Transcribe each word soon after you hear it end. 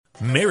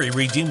Mary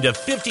redeemed a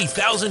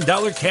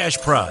 $50,000 cash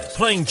prize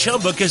playing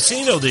Chumba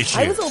Casino this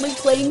year. I was only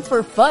playing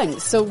for fun,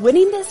 so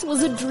winning this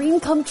was a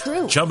dream come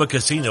true. Chumba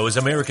Casino is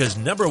America's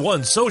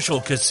 #1 social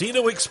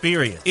casino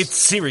experience. It's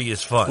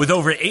serious fun. With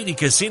over 80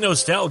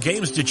 casino-style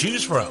games to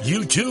choose from,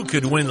 you too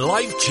could win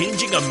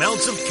life-changing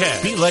amounts of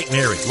cash. Be like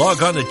Mary.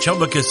 Log on to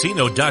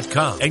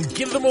ChumbaCasino.com and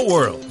give them a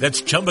whirl.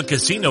 That's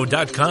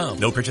ChumbaCasino.com.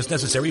 No purchase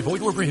necessary.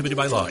 Void where prohibited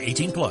by law.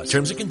 18+.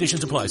 Terms and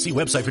conditions apply. See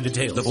website for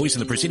details. The voice in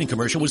the preceding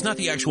commercial was not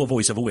the actual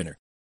voice of a winner.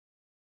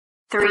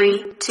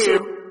 3,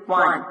 2,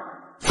 1.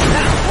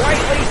 That's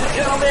right, ladies and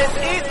gentlemen.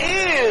 It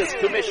is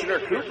Commissioner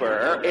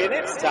Cooper, and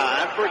it's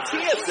time for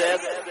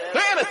TSS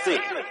Fantasy.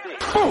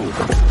 Boom.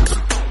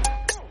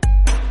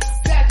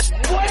 That's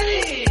what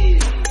it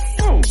is.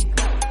 Boom.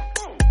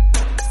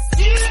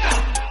 Yeah.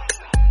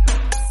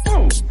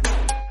 Boom.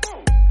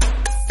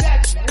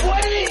 That's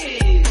what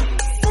it is.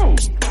 Boom.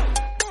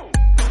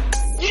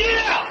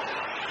 Yeah.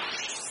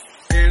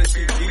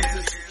 Fantasy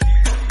Jesus.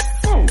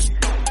 Boom.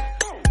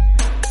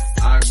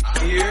 I'm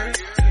here to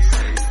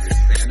save this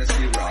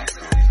fantasy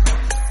roster.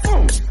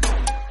 Boom.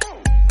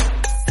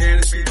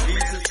 Fantasy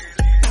Jesus.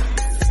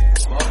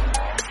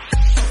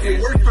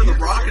 It worked for The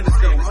Rock and it's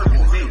going to work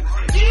for me.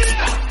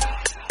 Yeah!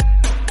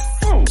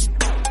 Boom.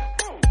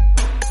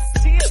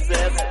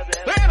 TSS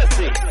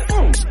Fantasy.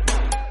 Boom.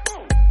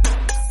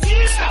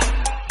 Yeah!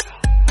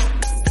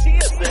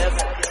 TSS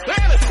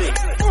Fantasy.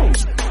 Boom.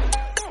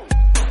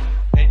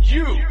 And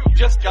you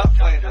just got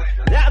flandered.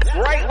 That's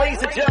right,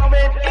 ladies and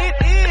gentlemen. It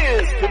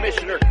is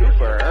Commissioner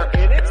Cooper,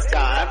 and it's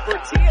time for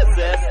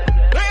TSS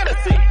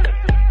Fantasy.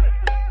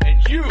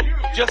 And you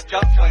just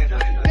got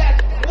flandered.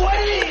 That's what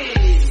it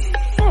is.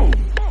 Boom.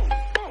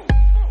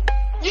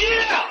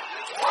 Yeah.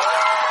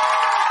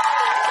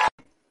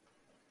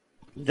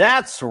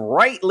 That's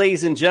right,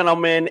 ladies and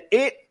gentlemen.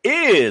 It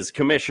is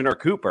Commissioner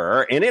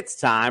Cooper, and it's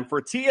time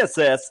for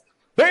TSS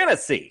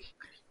Fantasy.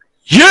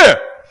 Yeah.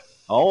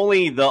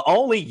 Only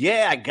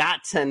yeah I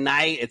got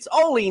tonight. It's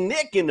only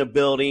Nick in the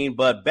building,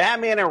 but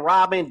Batman and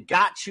Robin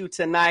got you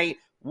tonight.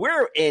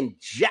 We're in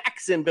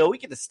Jacksonville. We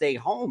get to stay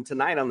home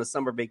tonight on the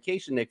summer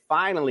vacation, Nick.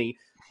 Finally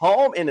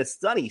home in the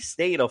sunny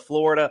state of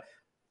Florida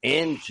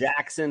in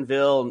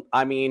Jacksonville.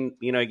 I mean,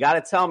 you got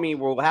to tell me,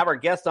 we'll have our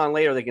guest on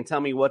later. They can tell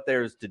me what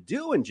there's to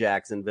do in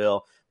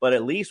Jacksonville, but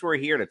at least we're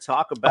here to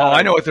talk about. Oh,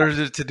 I know what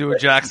there's to do in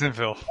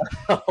Jacksonville.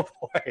 Oh,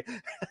 boy.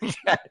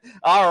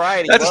 All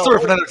righty. That's a story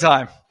for another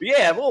time.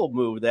 Yeah, we'll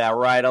move that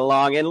right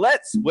along. And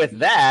let's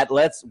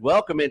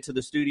welcome into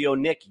the studio,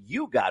 Nick.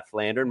 You got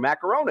Flandern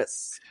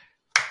Macaronis.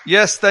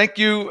 Yes, thank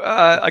you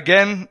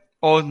again.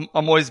 I'm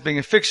always being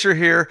a fixture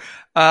here.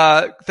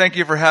 Thank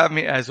you for having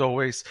me, as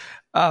always.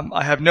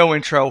 I have no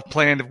intro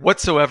planned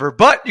whatsoever,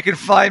 but you can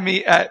find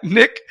me at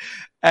Nick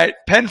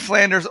at Penn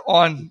Flanders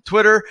on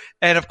Twitter.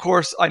 And of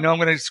course, I know I'm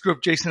going to screw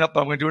up Jason up,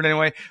 but I'm going to do it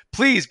anyway.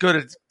 Please go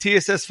to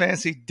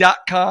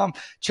tssfantasy.com.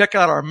 Check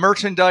out our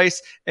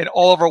merchandise and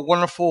all of our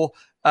wonderful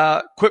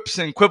quips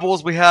and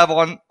quibbles we have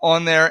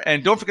on there.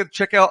 And don't forget to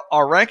check out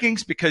our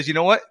rankings, because you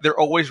know what? They're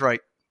always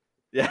right.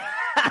 Yeah.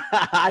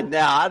 No,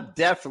 I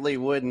definitely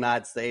would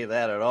not say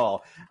that at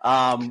all.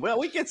 Well,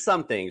 we get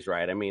some things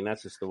right. I mean,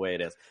 that's just the way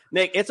it is.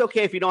 Nick, it's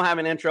okay if you don't have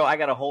an intro. I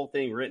got a whole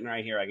thing written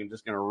right here. I'm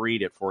just going to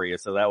read it for you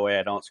so that way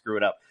I don't screw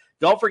it up.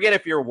 Don't forget,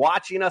 if you're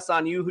watching us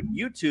on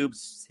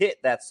YouTube, hit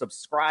that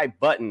subscribe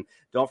button.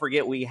 Don't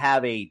forget, we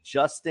have a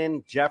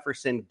Justin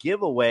Jefferson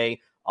giveaway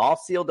all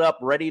sealed up,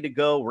 ready to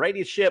go, ready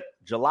to ship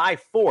July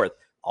 4th.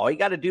 All you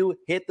got to do,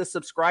 hit the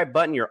subscribe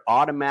button. You're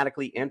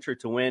automatically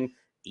entered to win.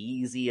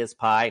 Easy as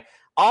pie.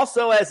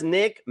 Also, as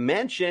Nick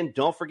mentioned,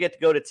 don't forget to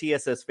go to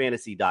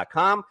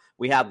tssfantasy.com.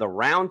 We have the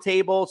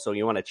roundtable, so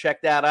you want to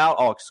check that out.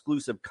 All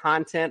exclusive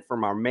content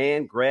from our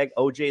man, Greg,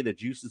 OJ, the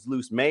Juice is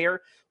Loose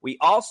Mayor. We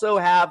also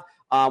have,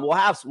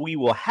 we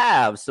will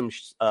have some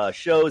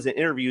shows and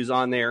interviews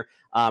on there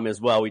as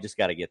well. We just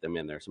got to get them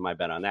in there, so my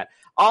bet on that.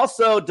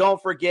 Also,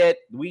 don't forget,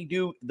 we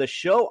do the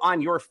show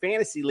on your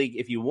fantasy league.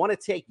 If you want to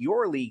take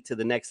your league to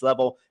the next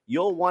level,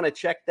 you'll want to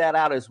check that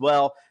out as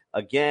well.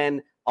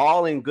 Again,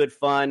 all in good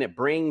fun. It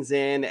brings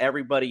in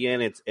everybody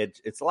in.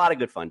 It's a lot of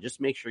good fun.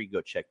 Just make sure you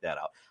go check that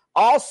out.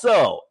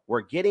 Also,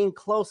 we're getting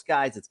close,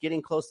 guys. It's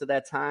getting close to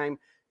that time.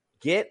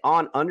 Get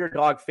on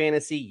Underdog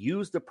Fantasy.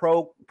 Use the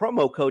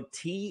promo code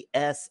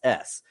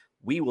TSS.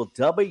 We will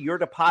double your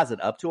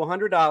deposit up to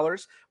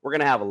 $100. We're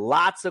going to have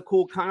lots of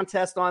cool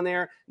contests on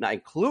there, not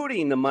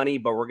including the money,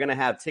 but we're going to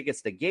have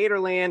tickets to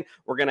Gatorland.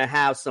 We're going to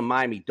have some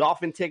Miami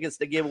Dolphin tickets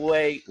to give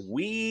away.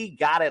 We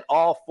got it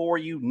all for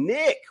you.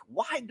 Nick,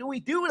 why do we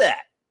do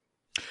that?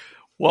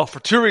 Well,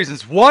 for two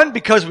reasons. One,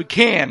 because we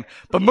can,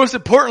 but most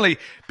importantly,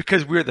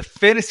 because we're the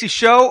fantasy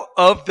show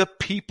of the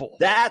people.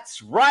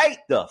 That's right.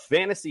 The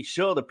fantasy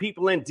show of the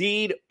people,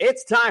 indeed.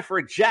 It's time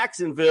for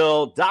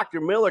Jacksonville.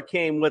 Dr. Miller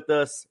came with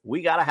us.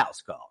 We got a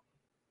house call.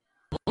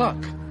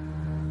 Look,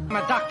 I'm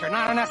a doctor,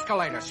 not an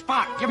escalator.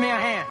 Spock, give me a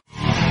hand.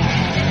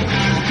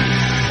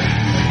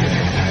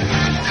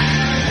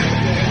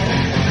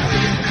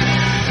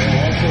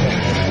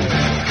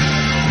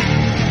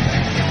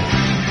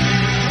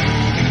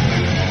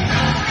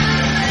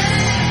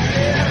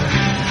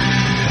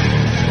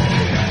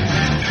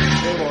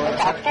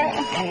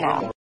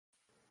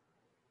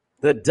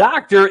 The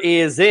doctor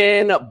is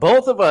in.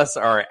 Both of us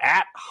are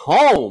at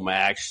home,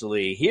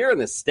 actually, here in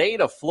the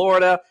state of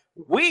Florida.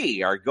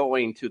 We are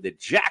going to the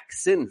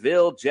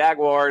Jacksonville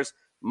Jaguars.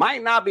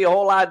 Might not be a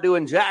whole lot to do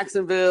in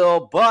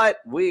Jacksonville, but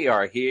we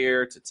are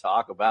here to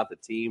talk about the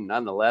team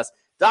nonetheless.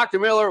 Dr.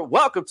 Miller,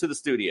 welcome to the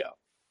studio.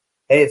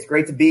 Hey, it's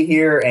great to be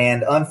here,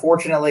 and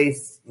unfortunately,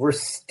 we're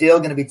still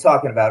going to be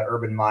talking about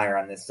Urban Meyer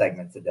on this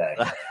segment today.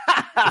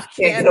 Just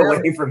can't get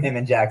away from him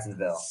in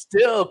Jacksonville.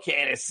 Still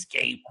can't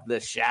escape the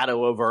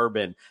shadow of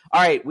Urban.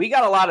 All right, we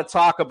got a lot to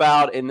talk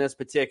about in this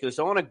particular,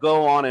 so I want to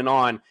go on and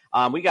on.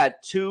 We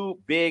got two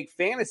big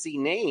fantasy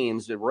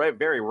names,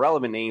 very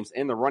relevant names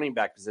in the running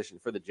back position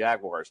for the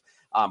Jaguars,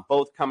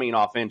 both coming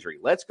off injury.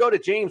 Let's go to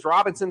James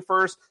Robinson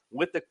first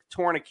with the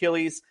torn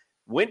Achilles.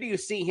 When do you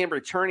see him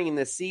returning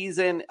this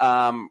season?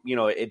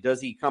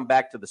 Does he come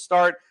back to the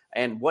start?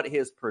 And what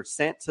his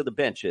percent to the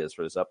bench is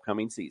for this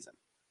upcoming season?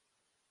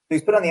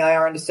 He's put on the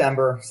IR in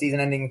December,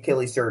 season-ending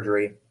Achilles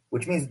surgery,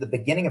 which means at the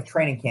beginning of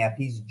training camp,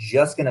 he's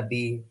just going to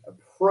be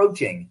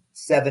approaching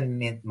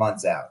 7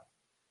 months out.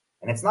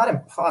 And it's not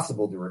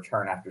impossible to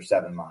return after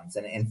 7 months.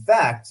 And in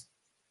fact,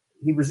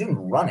 he resumed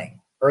running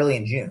early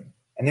in June.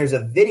 And there's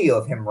a video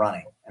of him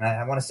running. And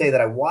I want to say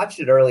that I watched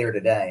it earlier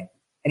today,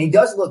 and he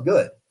does look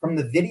good. From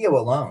the video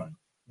alone,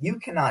 you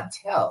cannot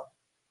tell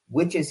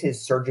which is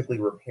his surgically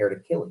repaired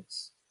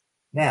Achilles.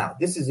 Now,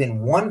 this is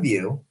in one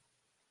view,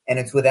 and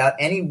it's without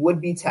any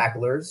would-be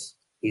tacklers.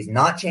 He's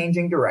not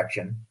changing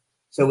direction,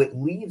 so it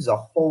leaves a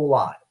whole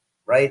lot,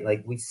 right?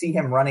 Like, we see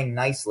him running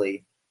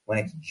nicely when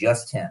it's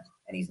just him,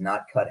 and he's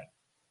not cutting.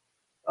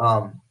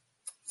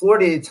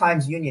 Florida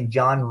Times-Union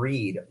John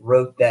Reed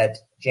wrote that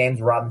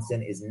James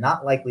Robinson is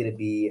not likely to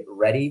be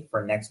ready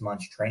for next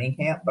month's training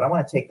camp, but I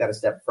want to take that a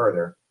step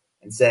further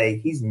and say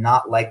he's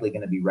not likely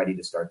going to be ready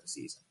to start the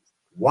season.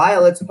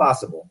 While it's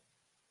possible,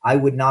 I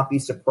would not be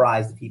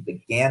surprised if he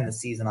began the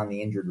season on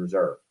the injured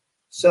reserve.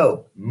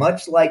 So,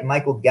 much like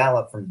Michael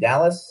Gallup from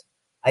Dallas,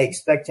 I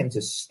expect him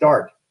to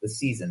start the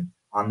season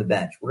on the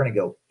bench. We're going to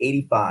go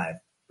 85%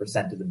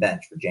 to the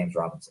bench for James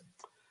Robinson.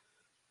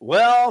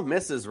 Well,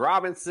 Mrs.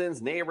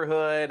 Robinson's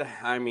neighborhood,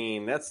 I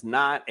mean, that's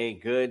not a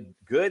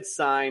good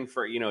sign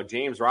for,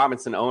 James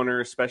Robinson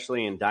owners,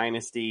 especially in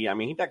Dynasty. I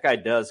mean, that guy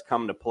does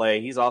come to play.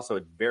 He's also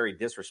a very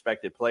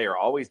disrespected player,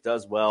 always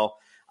does well.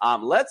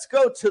 Let's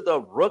go to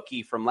the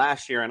rookie from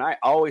last year, and I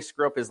always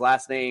screw up his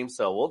last name,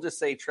 so we'll just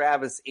say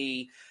Travis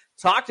E.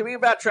 Talk to me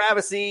about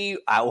Travis E.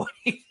 What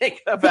do you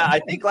think about?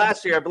 I think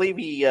last year, I believe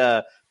he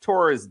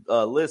tore his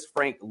Liz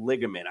Frank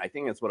ligament. I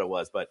think that's what it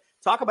was. But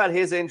talk about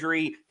his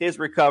injury, his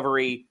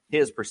recovery,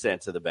 his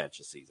percent to the bench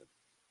this season.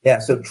 Yeah,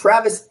 so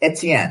Travis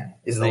Etienne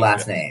is the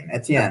last name.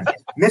 Etienne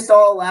missed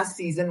all last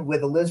season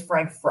with a Liz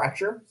Frank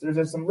fracture. So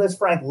there's some Liz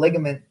Frank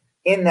ligament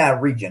in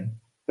that region,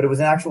 but it was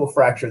an actual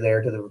fracture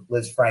there to the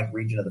Liz Frank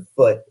region of the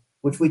foot,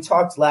 which we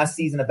talked last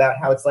season about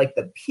how it's like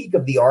the peak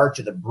of the arch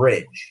of the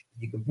bridge.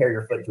 You compare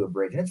your foot to a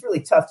bridge, and it's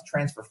really tough to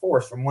transfer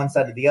force from one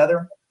side to the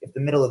other if the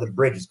middle of the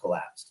bridge is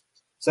collapsed.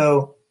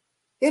 So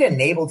it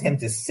enabled him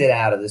to sit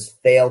out of this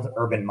failed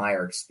Urban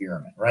Meyer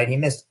experiment, right? He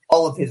missed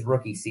all of his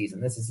rookie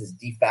season. This is his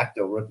de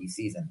facto rookie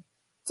season.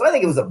 So I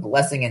think it was a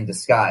blessing in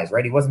disguise,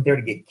 right? He wasn't there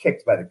to get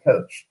kicked by the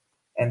coach.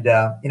 And,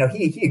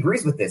 he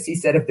agrees with this. He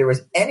said, if there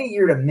was any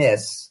year to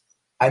miss,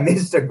 I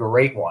missed a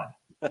great one.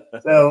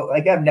 So,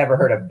 I've never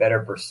heard a better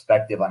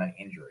perspective on an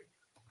injury.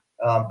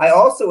 I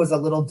also was a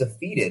little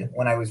defeated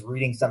when I was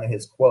reading some of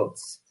his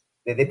quotes.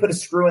 They put a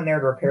screw in there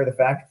to repair the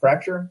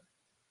fracture.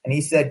 And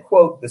he said,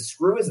 quote, "The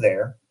screw is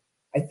there.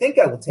 I think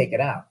I will take it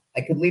out.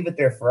 I could leave it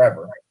there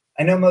forever.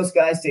 I know most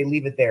guys say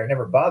leave it there. It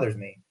never bothers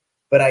me.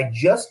 But I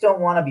just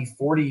don't want to be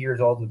 40 years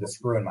old with a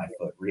screw in my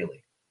foot,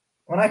 really."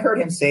 When I heard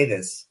him say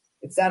this,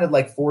 it sounded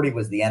like 40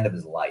 was the end of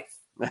his life.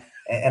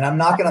 And I'm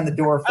knocking on the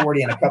door of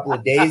 40 in a couple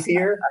of days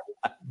here.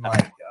 I'm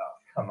like, oh,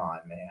 come on,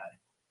 man.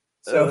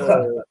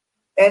 So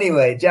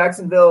anyway,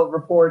 Jacksonville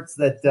reports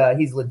that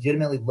he's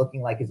legitimately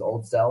looking like his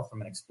old self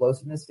from an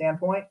explosiveness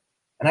standpoint.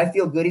 And I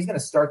feel good. He's going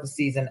to start the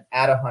season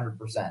at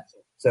 100%.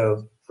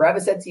 So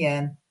Travis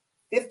Etienne,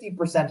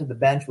 50% to the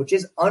bench, which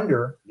is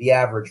under the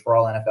average for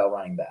all NFL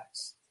running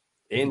backs.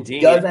 Indeed.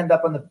 He does end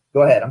up on the –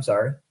 go ahead. I'm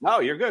sorry. No,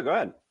 you're good. Go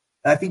ahead.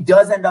 If he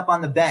does end up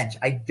on the bench,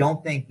 I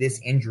don't think this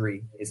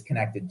injury is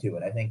connected to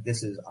it. I think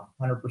this is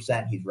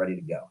 100% he's ready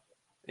to go.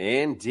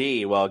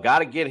 Indeed. Well, got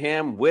to get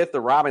him with the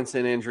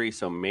Robinson injury,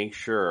 so make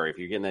sure if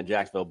you're getting that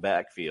Jacksonville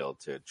backfield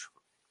to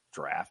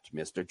draft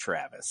Mr.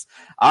 Travis.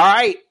 All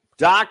right,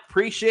 Doc,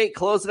 appreciate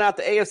closing out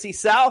the AFC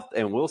South,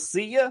 and we'll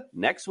see you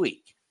next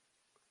week.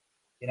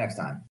 See you next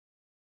time.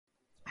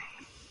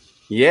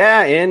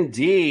 Yeah,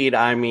 indeed.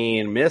 I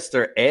mean,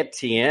 Mr.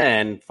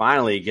 Etienne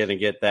finally going to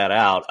get that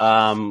out.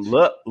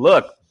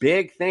 Look,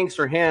 big things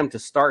for him to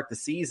start the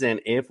season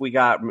if we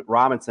got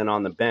Robinson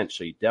on the bench.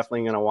 So you're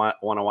definitely going to want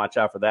to watch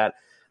out for that.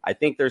 I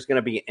think there's going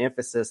to be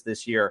emphasis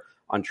this year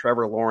on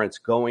Trevor Lawrence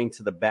going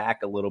to the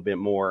back a little bit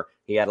more.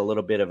 He had a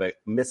little bit of a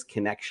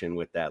misconnection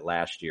with that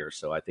last year.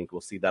 So I think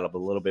we'll see that a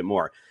little bit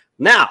more.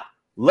 Now,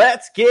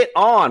 let's get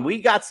on.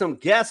 We got some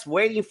guests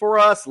waiting for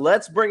us.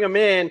 Let's bring them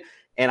in.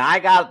 And I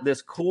got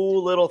this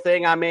cool little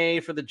thing I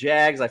made for the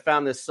Jags. I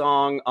found this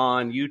song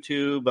on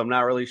YouTube. I'm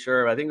not really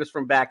sure. I think it was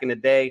from back in the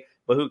day,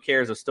 but who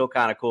cares? It's still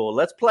kind of cool.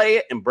 Let's play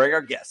it and bring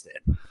our guest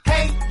in.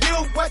 Hey, you,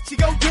 what you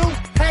gonna do?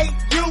 Hey,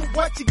 you,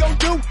 what you gonna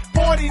do?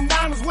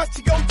 49ers, what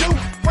you gonna do?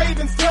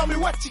 Ravens, tell me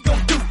what you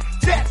gonna do?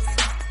 Jets,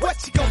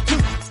 what you gonna do?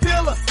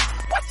 Steelers,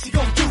 what you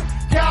gonna do?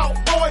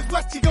 Cowboys,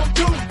 what you gonna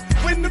do?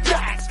 When the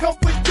Jags come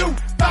for you?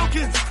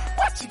 Falcons,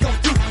 what you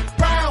gonna do?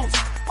 Browns,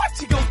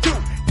 what you gonna do?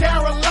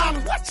 Carolina,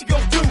 what you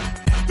gonna do?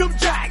 Them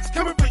Jags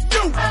coming for you.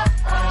 Yo,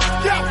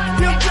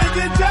 them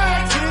big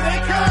Jags, here they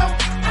come.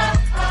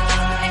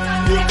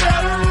 You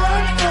better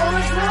run,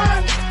 Forrest,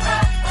 run.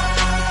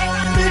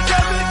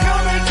 Because they're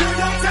coming to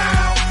your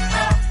town.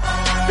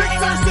 Big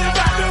Thursday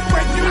about to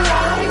break you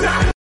all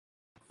down.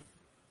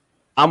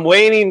 I'm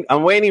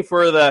waiting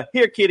for the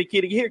here kitty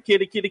kitty, here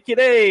kitty kitty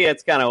kitty.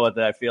 It's kind of what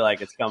I feel like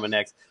it's coming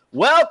next.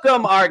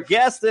 Welcome our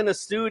guest in the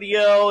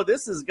studio.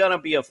 This is going to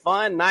be a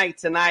fun night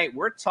tonight.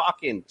 We're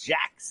talking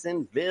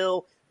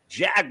Jacksonville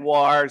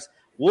Jaguars.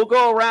 We'll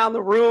go around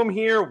the room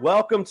here.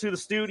 Welcome to the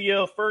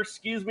studio. First,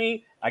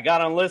 I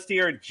got on list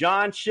here,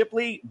 John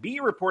Shipley, B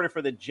reporter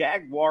for the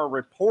Jaguar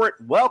Report.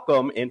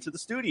 Welcome into the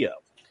studio.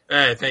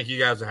 Hey, thank you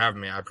guys for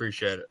having me. I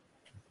appreciate it.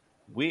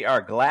 We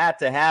are glad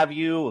to have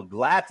you.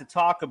 Glad to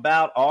talk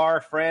about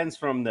our friends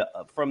from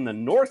the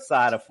north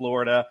side of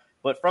Florida,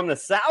 but from the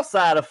south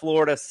side of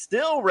Florida,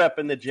 still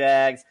repping the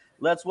Jags.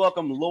 Let's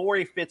welcome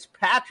Lori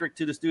Fitzpatrick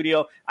to the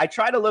studio. I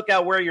tried to look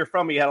out where you're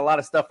from. You had a lot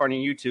of stuff on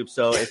your YouTube,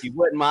 so if you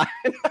wouldn't mind,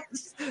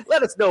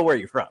 let us know where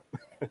you're from.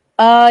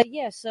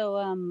 Yeah.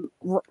 So,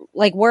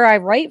 like where I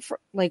write for,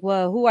 like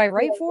who I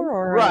write for,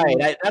 or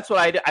right. That's what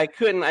I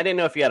couldn't. I didn't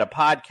know if you had a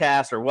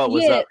podcast or what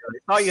was up.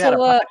 I saw you had a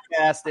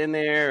podcast in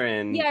there,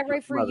 and I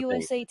write for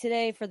USA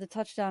Today for the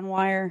Touchdown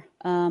Wire,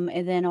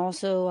 and then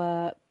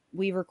also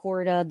we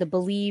record the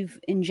Believe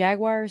in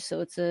Jaguars,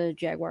 so it's a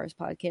Jaguars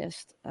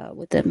podcast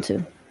with them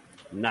too.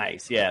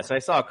 Nice, yeah. So I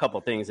saw a couple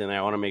things in there.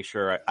 I want to make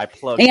sure I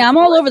plug. Yeah, I'm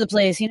all over the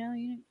place. You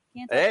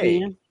can't touch me,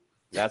 you know?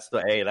 That's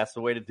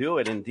the way to do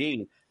it,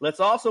 indeed. Let's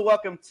also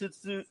welcome to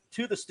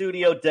the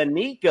studio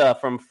Danica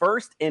from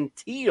First and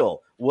Teal.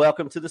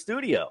 Welcome to the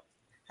studio.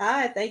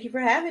 Hi, thank you for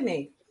having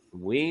me.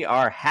 We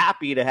are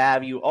happy to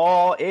have you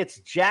all. It's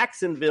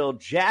Jacksonville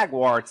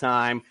Jaguar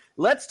time.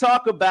 Let's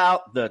talk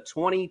about the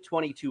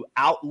 2022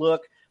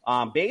 outlook.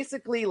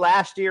 Basically,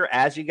 last year,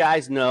 as you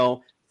guys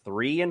know,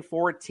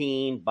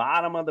 3-14,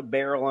 bottom of the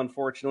barrel,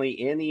 unfortunately,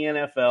 in the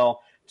NFL.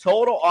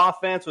 Total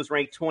offense was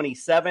ranked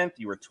 27th.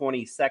 You were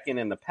 22nd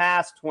in the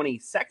pass,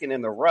 22nd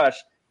in the rush,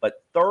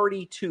 but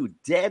 32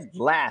 dead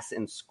last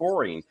in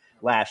scoring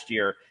last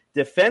year.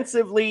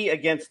 Defensively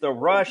against the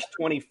rush,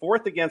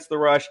 24th against the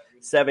rush,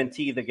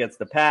 17th against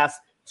the pass,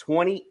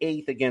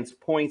 28th against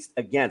points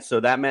against.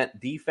 So that meant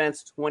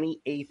defense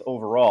 28th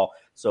overall.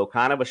 So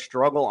kind of a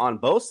struggle on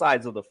both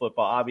sides of the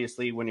football.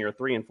 Obviously, when you're a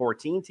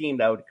 3-14 team,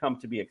 that would come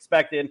to be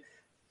expected.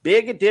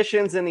 Big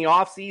additions in the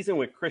offseason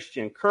with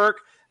Christian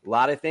Kirk. A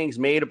lot of things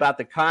made about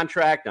the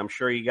contract. I'm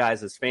sure you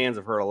guys as fans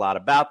have heard a lot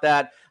about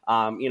that.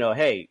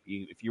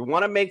 If you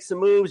want to make some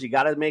moves, you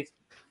got to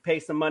pay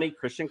some money.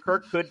 Christian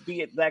Kirk could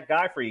be that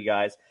guy for you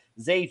guys.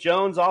 Zay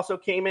Jones also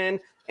came in,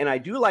 and I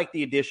do like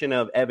the addition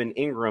of Evan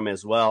Ingram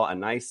as well, a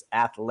nice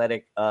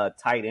athletic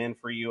tight end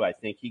for you. I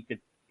think he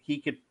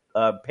could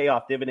pay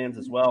off dividends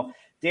as well.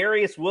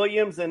 Darius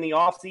Williams in the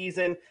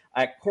offseason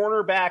at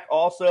cornerback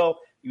also.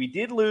 We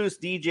did lose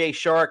DJ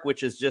Shark,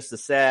 which is just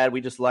sad.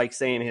 We just like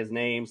saying his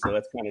name, so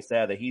that's kind of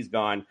sad that he's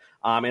gone.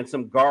 And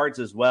some guards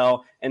as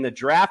well. In the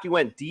draft, you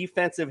went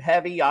defensive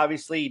heavy.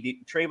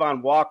 Obviously,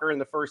 Trayvon Walker in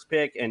the first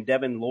pick and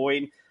Devin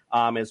Lloyd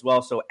as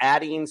well. So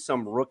adding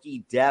some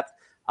rookie depth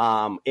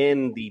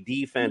in the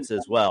defense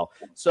as well.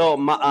 So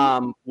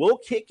we'll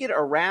kick it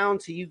around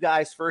to you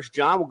guys first.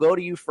 John, we'll go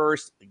to you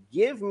first.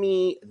 Give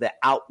me the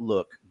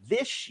outlook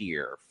this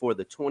year for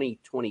the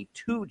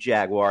 2022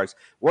 Jaguars.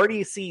 Where do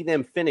you see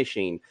them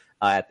finishing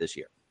at this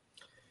year?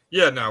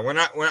 Yeah, no, when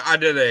I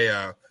did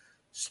a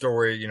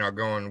story,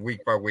 going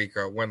week by week,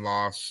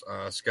 win-loss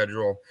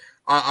schedule,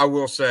 I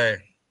will say,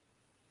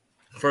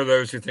 for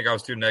those who think I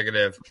was too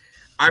negative,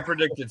 I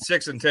predicted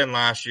 6-10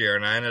 last year,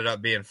 and I ended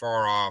up being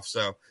far off.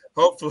 So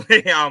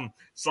hopefully I'm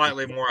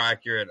slightly more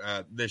accurate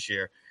this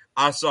year.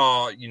 I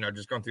saw,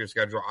 just going through the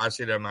schedule, I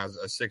see them as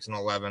a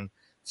 6-11,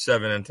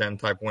 7-10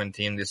 type win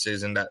team this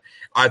season that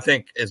I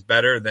think is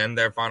better than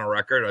their final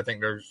record. I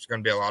think there's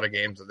going to be a lot of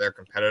games that they're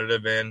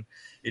competitive in,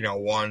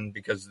 one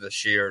because of the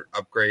sheer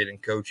upgrade in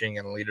coaching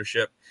and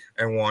leadership,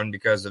 and one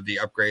because of the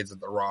upgrades of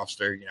the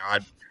roster.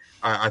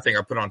 I think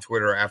I put on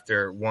Twitter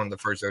after one of the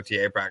first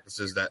OTA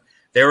practices that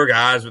there were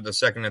guys with the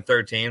second and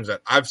third teams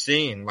that I've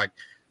seen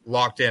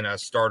locked in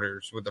as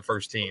starters with the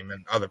first team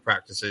and other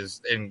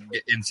practices in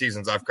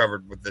seasons I've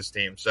covered with this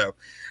team. So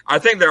I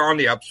think they're on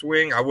the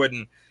upswing. I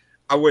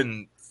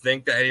wouldn't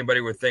think that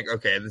anybody would think,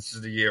 okay, this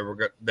is the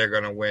year they're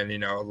going to win,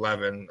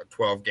 11 or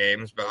 12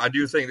 games. But I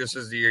do think this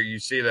is the year you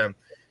see them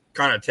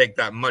kind of take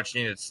that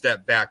much-needed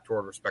step back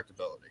toward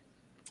respectability.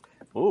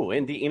 Ooh,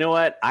 and you know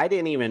what? I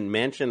didn't even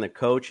mention the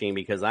coaching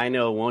because I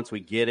know once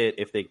we get it,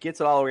 if it gets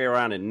it all the way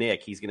around to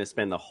Nick, he's going to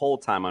spend the whole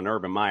time on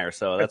Urban Meyer.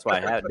 So that's why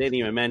didn't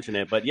even mention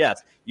it. But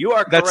yes, you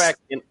are correct.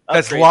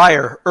 That's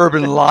liar,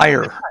 Urban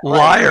liar,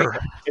 liar.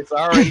 It's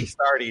already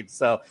started.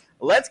 So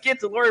let's get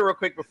to Lori real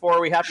quick before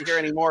we have to hear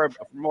any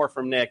more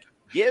from Nick.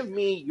 Give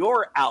me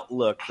your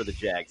outlook for the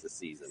Jags this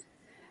season.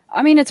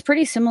 I mean, it's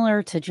pretty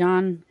similar to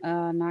John.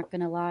 Not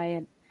going to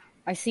lie.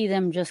 I see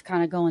them just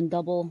kind of going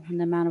double in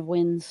the amount of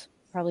wins.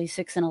 Probably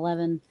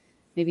 6-11,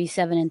 maybe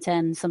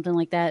 7-10, something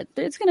like that.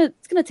 It's gonna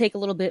take a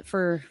little bit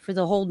for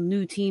the whole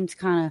new team to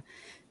kind of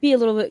be a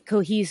little bit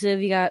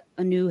cohesive. You got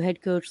a new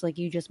head coach, like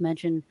you just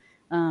mentioned,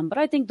 but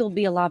I think they'll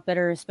be a lot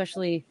better,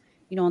 especially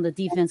on the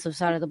defensive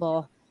side of the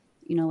ball.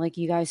 Like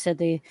you guys said,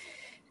 they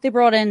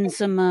brought in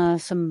some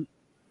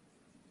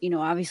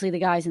obviously the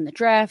guys in the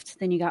draft.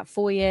 Then you got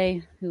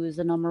Foye, who was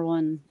the number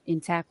one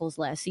in tackles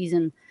last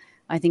season.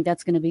 I think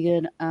that's going to be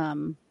good.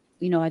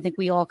 I think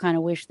we all kind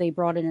of wish they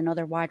brought in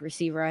another wide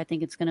receiver. I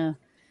think it's going to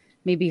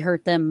maybe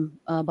hurt them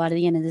by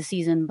the end of the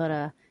season,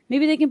 but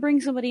maybe they can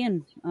bring somebody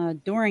in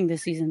during the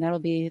season. That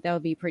would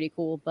be pretty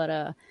cool. But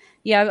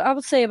I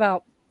would say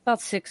about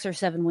 6 or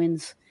 7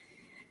 wins.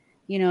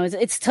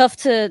 It's tough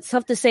to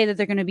say that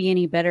they're going to be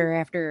any better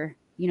after.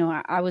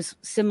 I was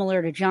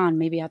similar to John.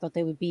 Maybe I thought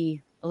they would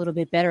be a little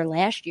bit better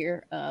last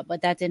year,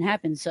 but that didn't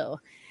happen. So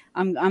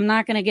I'm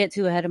not going to get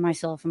too ahead of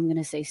myself. I'm going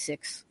to say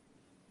 6.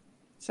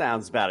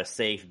 Sounds about a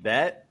safe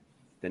bet.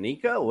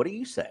 Danica, what do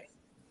you say?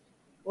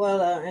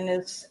 Well, and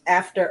it's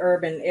after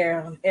Urban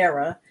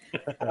era.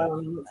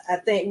 I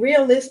think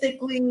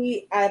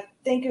realistically, I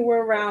think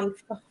we're around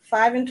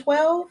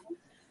 5-12.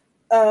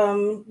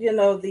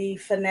 The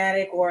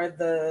fanatic or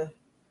the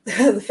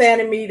the fan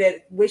of me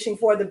that wishing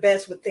for the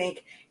best would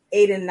think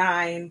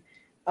 8-9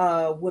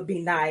 would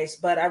be nice,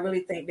 but I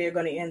really think they're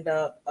going to end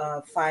up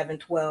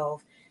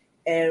 5-12.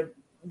 And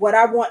what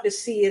I want to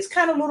see is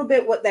kind of a little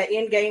bit what that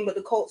end game with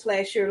the Colts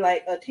last year,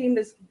 like a team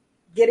that's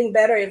getting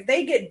better. If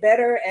they get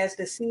better as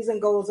the season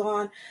goes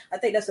on, I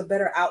think that's a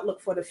better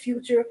outlook for the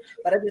future.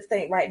 But I just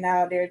think right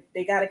now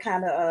they got to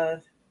kind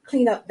of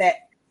clean up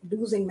that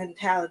losing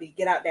mentality,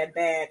 get out that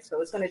bag.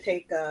 So it's going to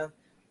take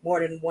more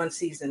than one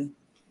season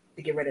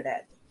to get rid of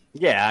that.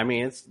 Yeah, I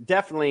mean, it's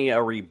definitely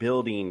a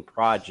rebuilding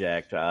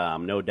project,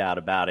 no doubt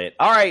about it.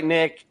 All right,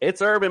 Nick,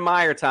 it's Urban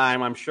Meyer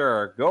time, I'm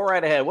sure. Go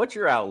right ahead. What's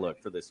your outlook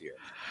for this year?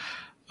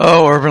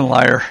 Oh, Urban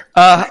liar.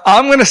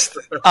 I'm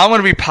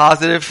gonna be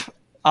positive.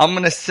 I'm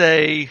gonna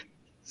say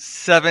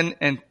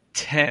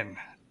 7-10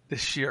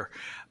 this year.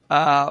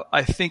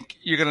 I think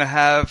you're gonna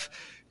have.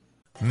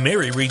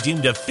 Mary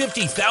redeemed a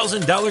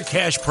 $50,000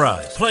 cash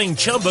prize playing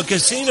Chumba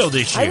Casino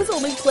this year. I was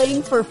only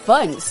playing for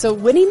fun, so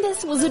winning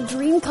this was a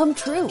dream come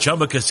true.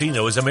 Chumba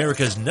Casino is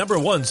America's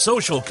 #1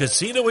 social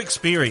casino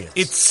experience.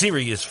 It's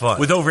serious fun.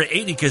 With over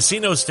 80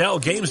 casino-style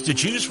games to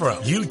choose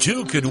from, you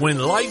too could win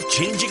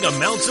life-changing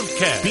amounts of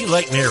cash. Be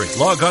like Mary.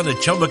 Log on to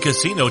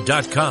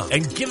ChumbaCasino.com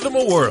and give them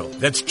a whirl.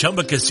 That's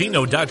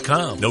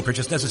ChumbaCasino.com. No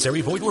purchase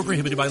necessary. Void or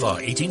prohibited by law.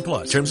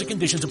 18+. Terms and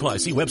conditions apply.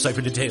 See website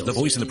for details. The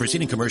voice in the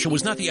preceding commercial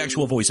was not the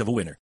actual voice of a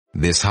winner.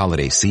 This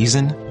holiday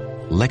season,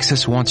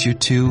 Lexus wants you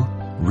to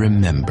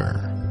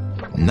remember.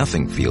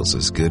 Nothing feels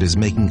as good as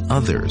making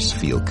others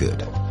feel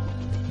good.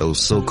 Those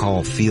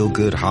so-called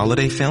feel-good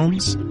holiday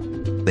films?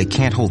 They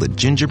can't hold a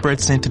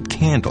gingerbread-scented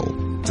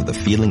candle to the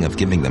feeling of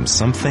giving them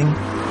something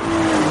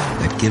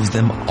that gives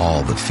them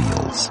all the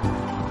feels.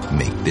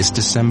 Make this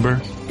December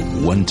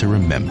one to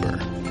remember.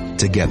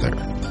 Together.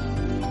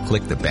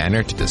 Click the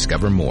banner to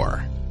discover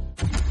more.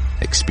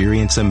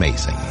 Experience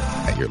amazing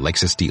at your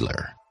Lexus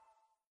dealer.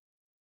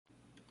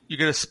 You're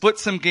going to split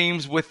some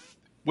games with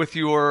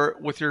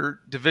your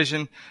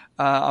division.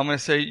 I'm going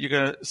to say you're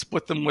going to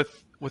split them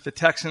with the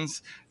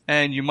Texans,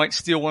 and you might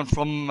steal one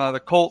from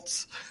the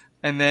Colts,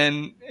 and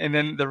then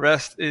the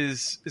rest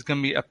is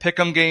going to be a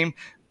pick'em game.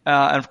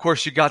 And of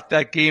course, you got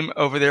that game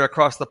over there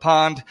across the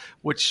pond,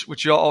 which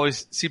you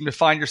always seem to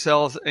find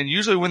yourselves, and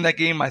usually win that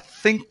game. I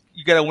think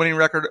you got a winning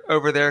record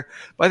over there,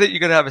 but I think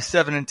you're going to have a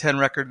 7-10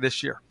 record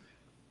this year.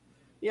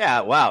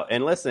 Yeah, wow.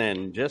 And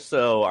listen, just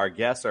so our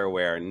guests are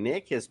aware,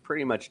 Nick has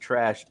pretty much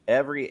trashed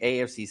every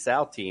AFC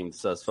South team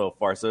so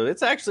far. So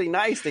it's actually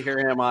nice to hear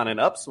him on an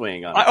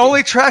upswing. I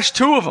only trashed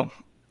 2 of them,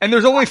 and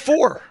there's only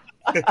 4.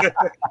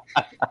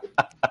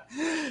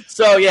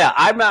 So, yeah,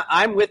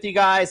 I'm with you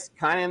guys,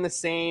 kind of in the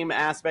same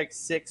aspect.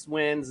 6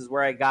 wins is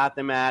where I got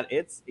them at.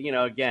 It's,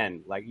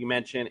 again, like you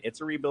mentioned,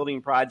 it's a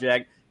rebuilding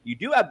project. You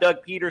do have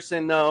Doug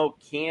Peterson, though,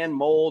 can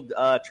mold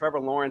Trevor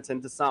Lawrence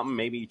into something,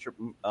 maybe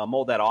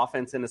mold that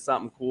offense into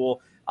something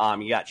cool.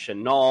 You got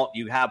Chenault.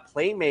 You have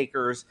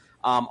playmakers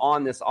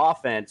on this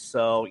offense.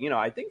 So,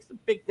 I think the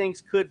big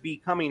things could be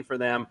coming for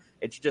them.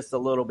 It's just a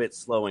little bit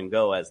slow and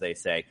go, as they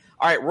say.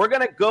 All right, we're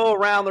going to go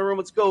around the room.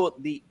 Let's go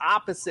the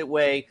opposite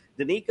way.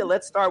 Danica,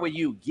 let's start with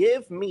you.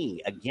 Give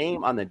me a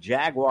game on the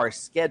Jaguars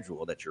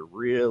schedule that you're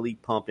really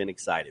pumped and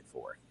excited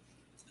for.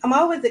 I'm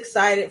always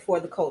excited for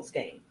the Colts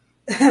game.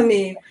 I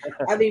mean,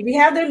 we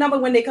have their number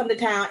when they come to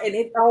town, and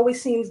it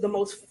always seems the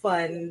most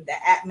fun.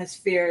 The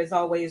atmosphere is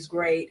always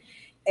great.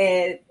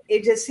 and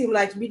it just seemed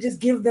like we just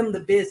give them the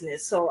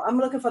business. So I'm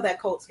looking for that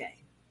Colts game.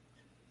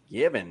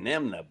 Giving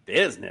them the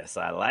business.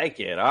 I like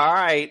it. All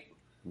right.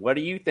 What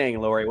do you think,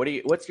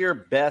 Lori? What's your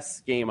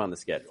best game on the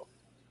schedule?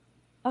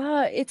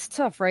 It's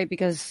tough, right?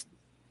 Because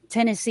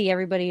Tennessee,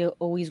 everybody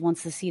always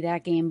wants to see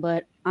that game,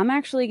 but I'm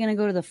actually going to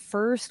go to the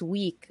first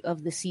week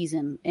of the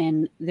season,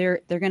 and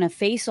they're going to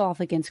face off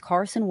against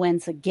Carson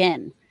Wentz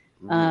again.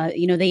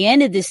 They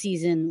ended the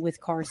season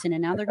with Carson,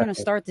 and now they're going to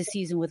start the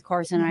season with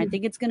Carson. And I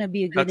think it's going to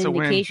be a good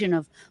indication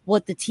of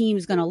what the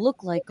team's going to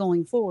look like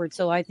going forward.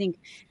 So I think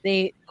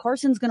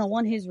Carson's going to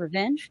want his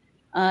revenge.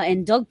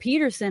 And Doug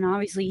Peterson,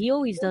 obviously, he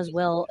always does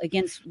well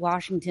against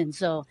Washington.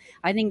 So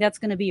I think that's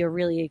going to be a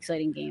really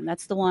exciting game.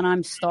 That's the one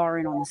I'm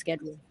starring on the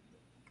schedule.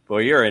 Well,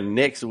 you're in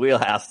Nick's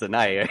wheelhouse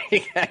tonight.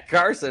 We got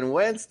Carson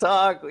Wentz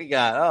talk. We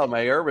got,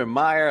 my Urban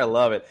Meyer. I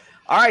love it.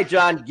 All right,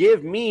 John,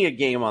 give me a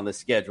game on the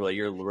schedule that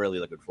you're really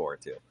looking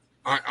forward to.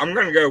 I'm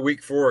going to go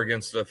week 4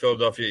 against the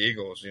Philadelphia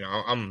Eagles.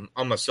 I'm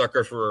a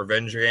sucker for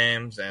revenge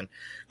games, and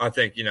I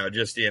think,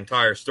 just the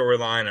entire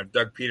storyline of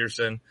Doug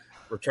Peterson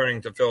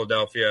returning to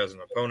Philadelphia as an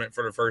opponent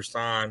for the first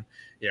time.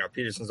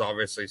 Peterson's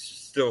obviously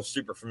still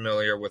super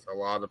familiar with a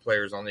lot of the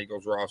players on the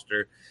Eagles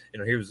roster.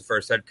 He was the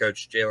first head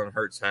coach Jalen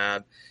Hurts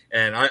had.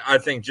 And I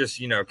think just,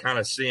 kind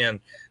of seeing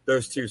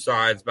those two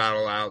sides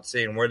battle out,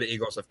 seeing where the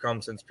Eagles have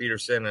come since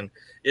Peterson. And,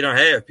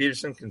 hey, if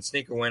Peterson can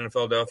sneak a win in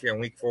Philadelphia in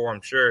week 4,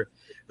 I'm sure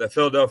the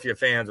Philadelphia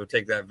fans would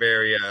take that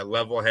very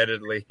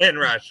level-headedly and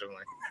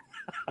rationally.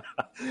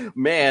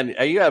 Man,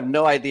 you have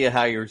no idea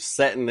how you're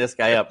setting this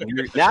guy up.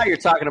 Now you're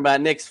talking about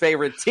Nick's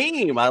favorite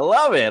team. I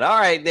love it. All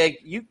right,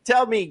 Nick, you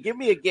tell me, give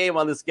me a game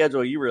on the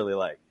schedule you really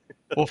like.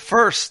 Well,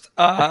 first,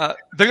 they're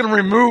going to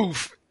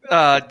remove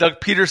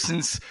Doug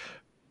Peterson's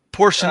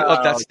portion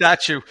of that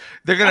statue.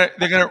 They're going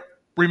to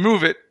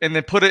remove it and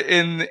then put it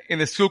in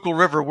the Schuylkill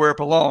River where it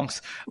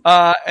belongs.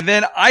 And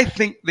then I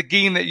think the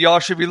game that y'all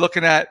should be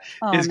looking at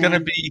is going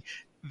to be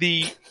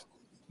the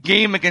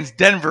game against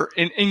Denver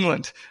in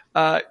England.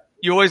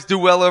 You always do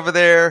well over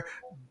there.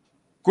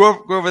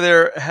 Go over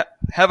there,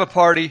 have a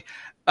party,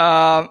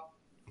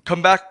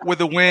 come back with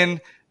a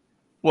win.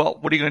 Well,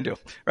 what are you going to do,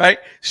 right?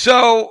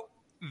 So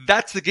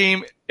that's the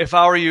game. If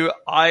I were you,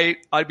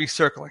 I'd be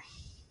circling.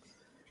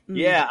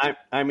 Yeah,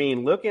 I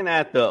mean, looking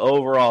at the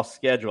overall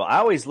schedule, I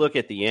always look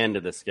at the end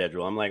of the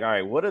schedule. I'm like, all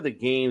right, what are the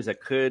games that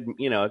could,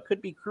 it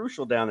could be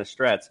crucial down the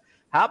stretch?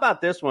 How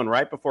about this one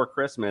right before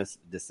Christmas,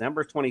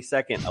 December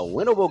 22nd, a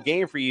winnable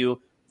game for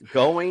you,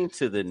 going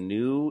to the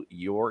New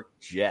York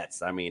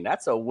Jets. I mean,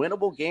 that's a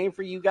winnable game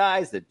for you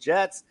guys, the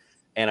Jets,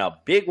 and a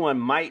big one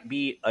might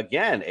be,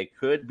 again, it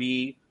could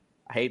be,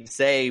 I hate to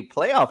say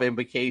playoff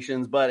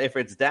implications, but if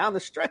it's down the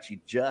stretch,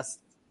 you just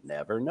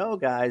never know,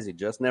 guys. You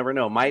just never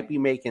know. Might be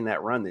making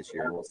that run this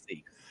year. We'll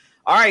see.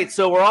 All right,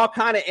 so we're all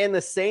kind of in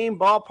the same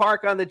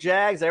ballpark on the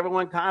Jags.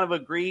 Everyone kind of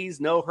agrees,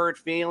 no hurt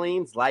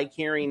feelings. Like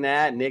hearing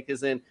that. Nick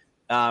isn't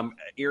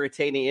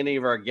irritating any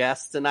of our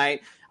guests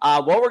tonight.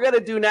 What we're going to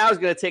do now is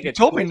going to take You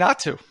told me not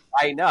to.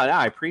 I know. No,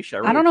 I appreciate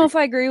it. I don't know if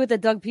I agree with the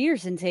Doug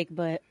Peterson take,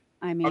 but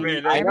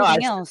everything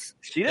else.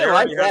 She didn't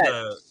like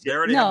that. They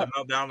already had to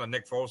melt down the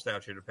Nick Foles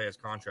statue to pay his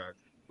contract.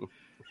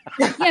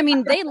 Yeah, I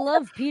mean, they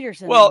love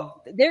Peterson.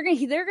 Well, they're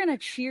gonna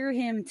cheer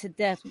him to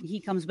death when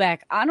he comes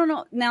back. I don't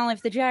know. Now,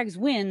 if the Jags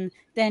win,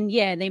 then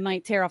yeah, they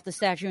might tear off the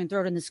statue and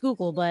throw it in the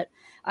Schuylkill, but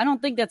I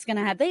don't think that's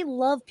gonna happen. They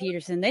love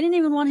Peterson. They didn't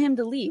even want him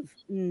to leave.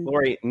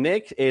 Lori,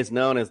 Nick is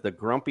known as the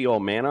grumpy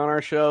old man on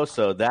our show,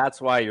 so that's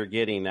why you're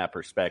getting that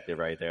perspective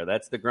right there.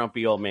 That's the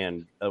grumpy old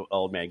man.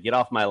 Get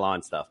off my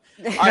lawn stuff.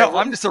 All right,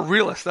 I'm just a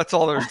realist. That's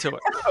all there is to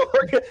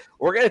it.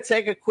 We're gonna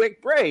take a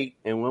quick break,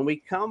 and when we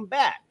come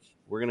back,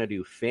 we're going to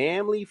do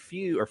Family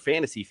Feud or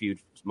Fantasy Feud.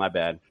 My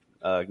bad.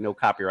 No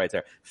copyrights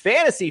there.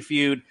 Fantasy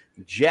Feud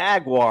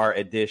Jaguar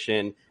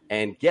edition.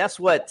 And guess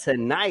what?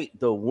 Tonight,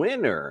 the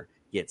winner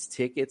gets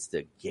tickets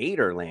to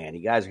Gatorland.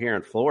 You guys are here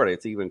in Florida.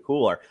 It's even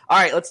cooler. All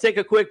right, let's take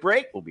a quick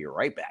break. We'll be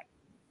right back.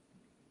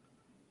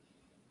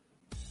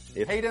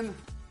 Hayden,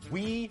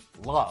 we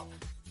love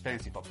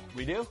fantasy football.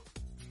 We do?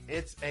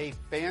 It's a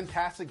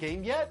fantastic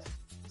game, yet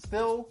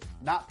still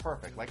not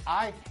perfect. Like,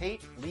 I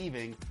hate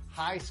leaving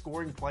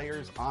high-scoring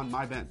players on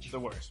my bench. The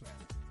worst, man.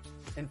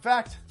 In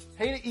fact,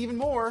 hate it even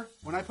more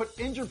when I put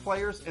injured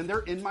players and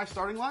they're in my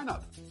starting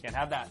lineup. Can't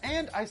have that.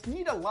 And I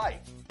need a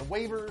life. The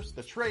waivers,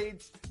 the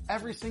trades,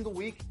 every single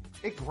week,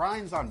 it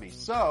grinds on me.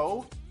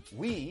 So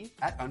we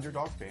at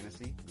Underdog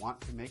Fantasy want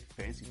to make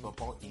fantasy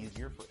football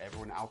easier for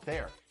everyone out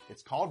there.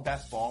 It's called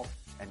Best Ball,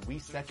 and we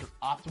set your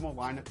optimal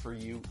lineup for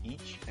you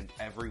each and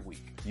every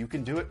week. You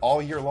can do it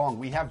all year long.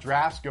 We have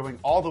drafts going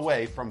all the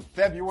way from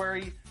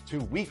February to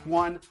week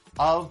 1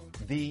 of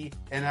the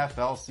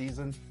NFL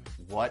season.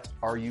 What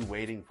are you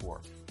waiting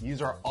for?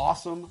 Use our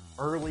awesome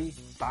early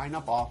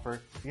sign-up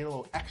offer to get a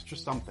little extra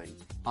something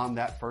on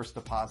that first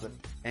deposit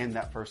and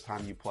that first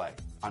time you play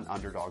on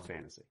Underdog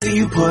Fantasy.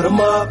 You put them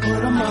up,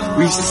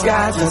 reach the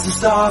skies as the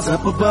stars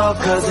up above,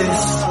 cause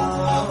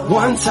it's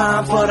one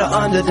time for the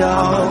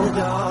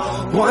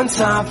underdog, one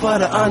time for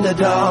the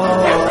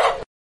underdog.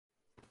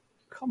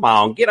 Come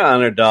on, get on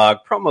Underdog.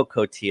 Promo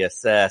code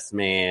TSS,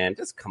 man.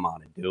 Just come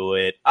on and do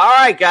it. All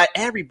right, guys.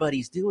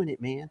 Everybody's doing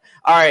it, man.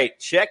 All right,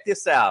 check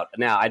this out.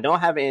 Now, I don't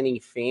have any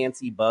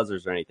fancy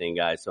buzzers or anything,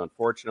 guys. So,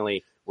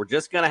 unfortunately, we're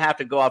just going to have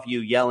to go off you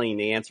yelling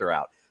the answer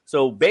out.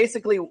 So,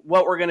 basically,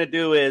 what we're going to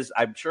do is,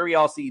 I'm sure we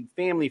all see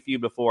Family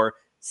Feud before.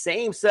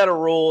 Same set of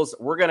rules.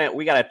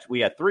 We got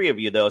 3 of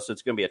you, though, so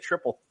it's going to be a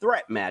triple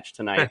threat match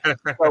tonight.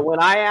 So, when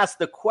I ask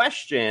the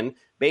question,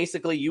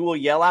 basically, you will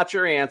yell out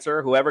your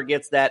answer. Whoever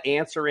gets that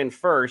answer in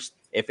first,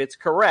 if it's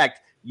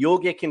correct, you'll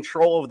get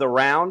control of the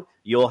round.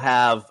 You'll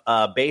have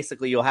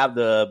you'll have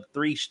the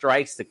 3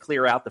 strikes to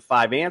clear out the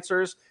 5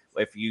 answers.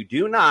 If you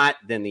do not,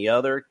 then the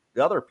other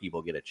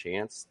people get a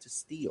chance to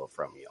steal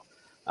from you.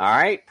 All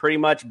right, pretty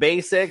much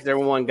basics.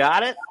 Everyone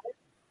got it?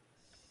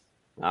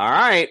 All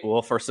right.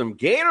 Well, for some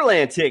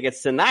Gatorland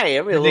tickets tonight,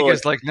 I mean,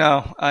 Nika's like,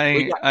 no,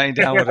 I ain't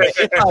down with it.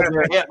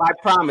 Yeah, I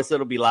promise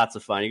it'll be lots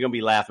of fun. You're gonna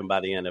be laughing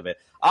by the end of it.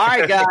 All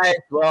right, guys.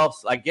 Well,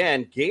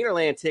 again,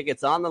 Gatorland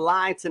tickets on the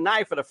line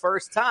tonight for the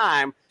first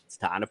time. It's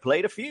time to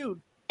play the feud.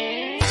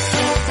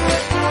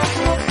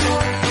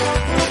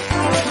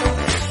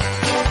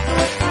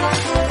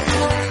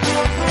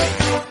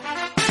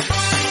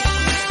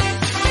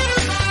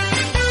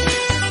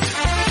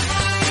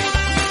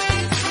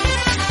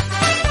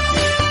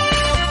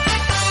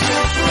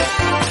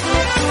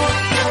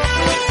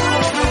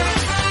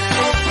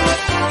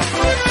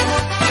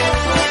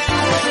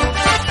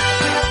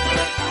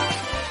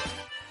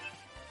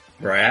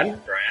 Brad?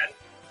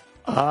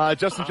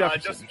 Justin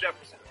Jefferson. Justin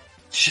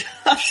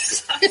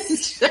Jefferson.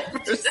 It's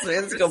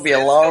going to be a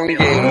long game.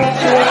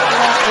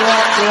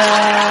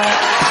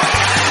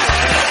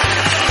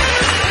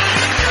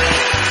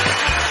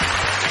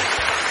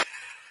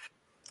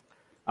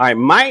 All right,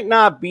 might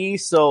not be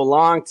so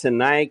long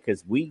tonight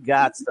because we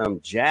got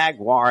some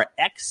Jaguar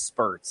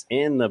experts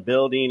in the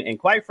building. And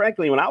quite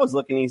frankly, when I was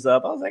looking these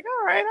up, I was like,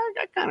 all right,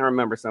 I kind of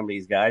remember some of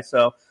these guys.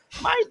 So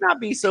might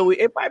not be so –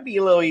 it might be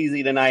a little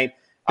easy tonight.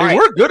 They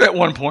were good at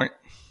one point.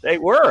 They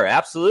were,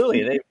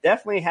 absolutely. They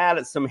definitely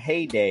had some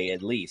heyday,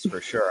 at least, for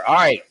sure. All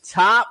right,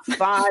 top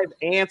 5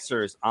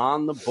 answers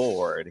on the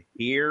board.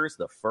 Here's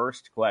the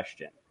first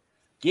question.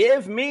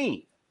 Give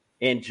me,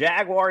 in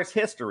Jaguars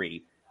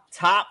history,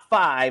 top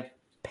 5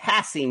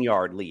 passing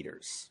yard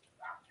leaders.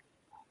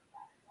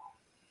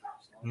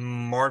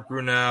 Mark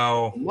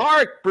Brunell.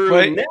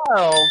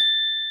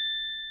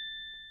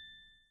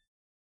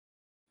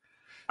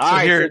 All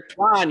right, so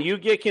John, you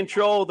get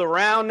control of the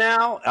round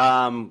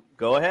now.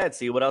 Go ahead,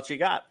 see what else you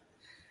got.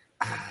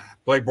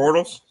 Blake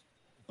Bortles.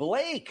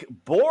 Blake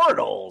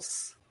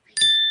Bortles.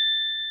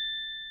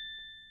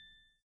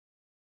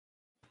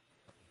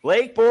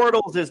 Blake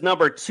Bortles is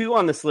number 2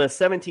 on this list,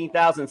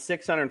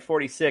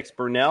 17,646.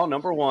 Brunell,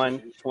 number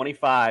 1,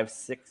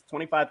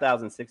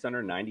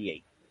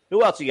 25,698.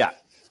 Who else you got?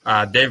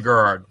 Dave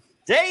Garrard.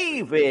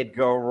 David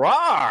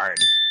Garrard.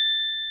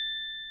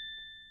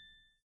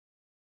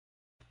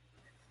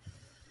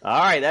 All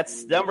right,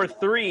 that's number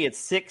 3. It's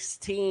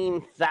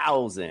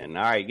 16,000.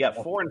 All right, you got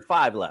 4 and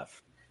 5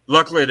 left.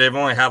 Luckily, they've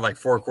only had like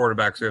 4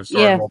 quarterbacks who have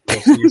started multiple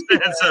seasons.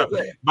 So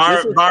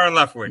Byron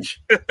Leftwich.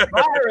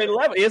 Byron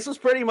Leftwich. This was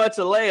pretty much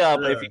a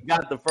layup if you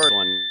got the first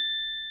one.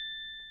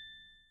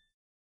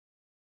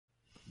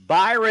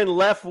 Byron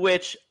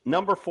Leftwich,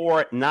 number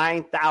 4,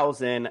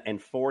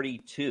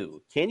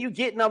 9,042. Can you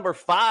get number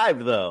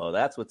 5 though?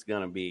 That's what's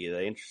going to be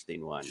the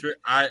interesting one.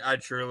 I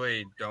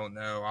truly don't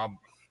know.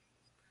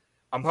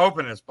 I'm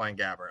hoping it's Blaine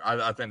Gabbert.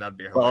 I think that'd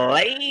be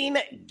hilarious. Blaine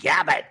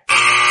Gabbert.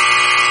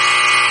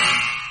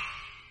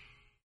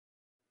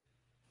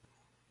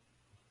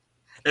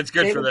 It's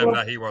good for them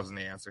that he wasn't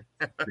the answer.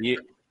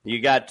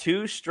 You got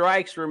 2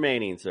 strikes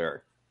remaining,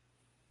 sir.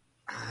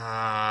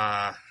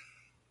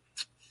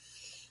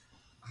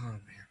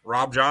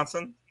 Rob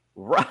Johnson?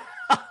 Rob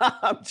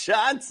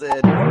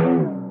Johnson.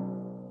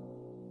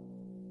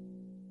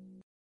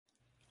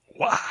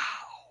 Wow.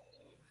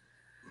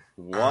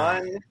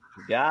 One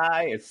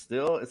guy is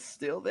still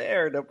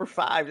there. Number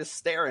 5 just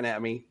staring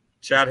at me.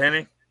 Chad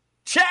Henne.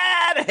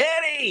 Chad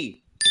Henne.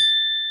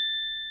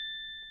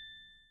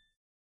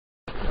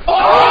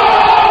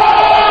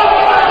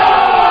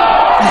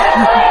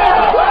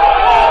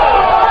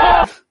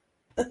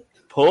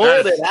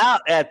 Pulled it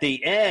out at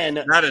the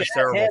end. That is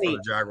terrible for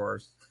the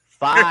Jaguars.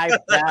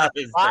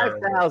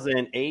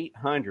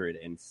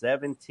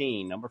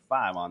 5,817. Number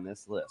 5 on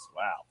this list.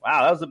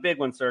 Wow, that was a big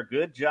one, sir.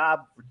 Good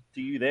job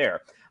to you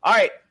there. All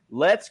right,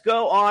 let's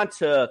go on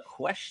to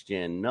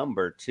question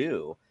number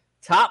 2.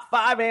 Top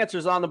 5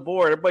 answers on the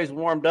board. Everybody's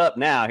warmed up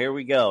now. Here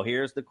we go.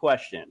 Here's the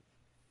question.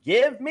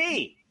 Give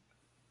me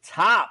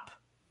top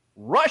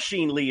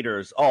rushing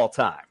leaders all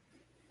time.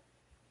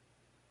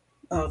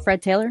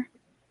 Fred Taylor.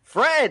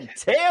 Fred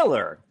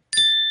Taylor.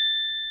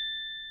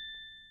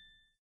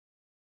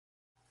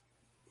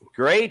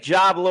 Great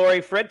job,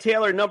 Lori. Fred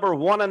Taylor, number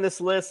 1 on this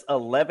list,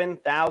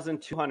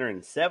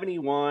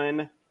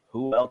 11,271.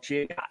 Who else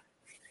you got?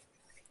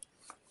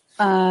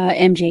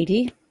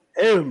 MJD.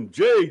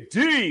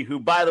 MJD, who,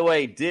 by the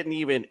way, didn't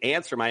even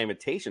answer my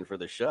invitation for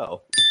the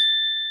show.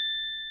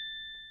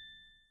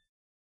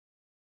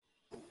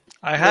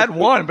 I had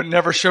one, but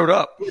never showed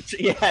up.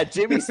 Yeah,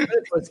 Jimmy Smith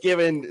was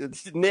giving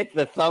Nick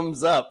the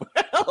thumbs up.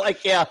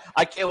 Like, yeah,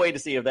 I can't wait to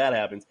see if that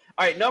happens.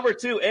 All right, number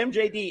 2,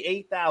 MJD,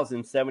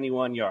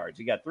 8,071 yards.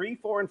 You got 3,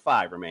 4, and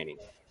 5 remaining.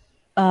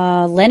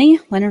 Leonard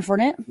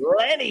Fournette.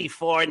 Lenny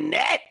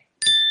Fournette.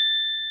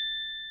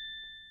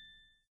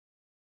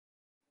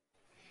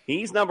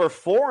 He's number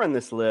 4 on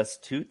this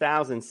list,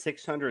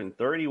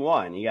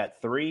 2,631. You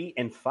got 3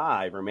 and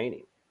 5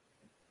 remaining.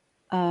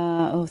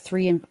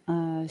 3 and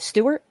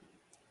Stewart.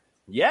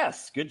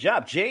 Yes, good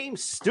job.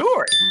 James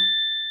Stewart.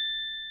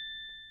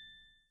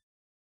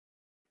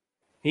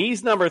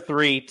 He's number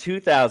 3,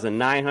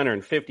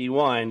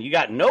 2,951. You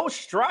got no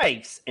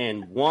strikes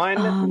and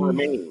 1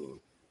 remaining.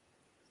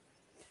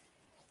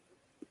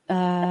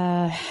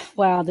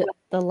 Wow,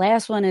 the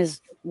last one is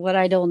what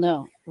I don't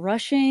know.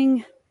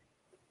 Rushing.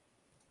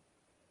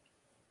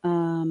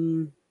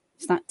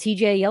 It's not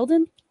TJ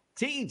Yeldon?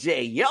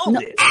 TJ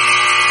Yeldon.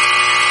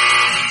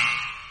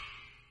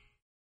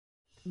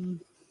 No.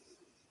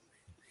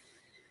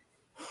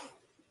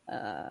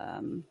 I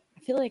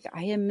feel like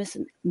I am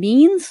missing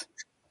Means.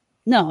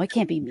 No, it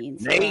can't be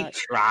Means.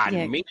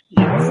 Natron Means.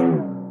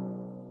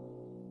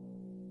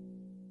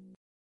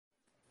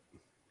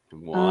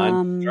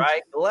 One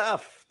strike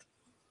left.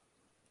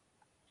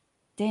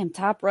 Damn,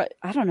 top right.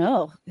 I don't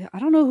know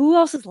who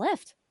else is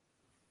left.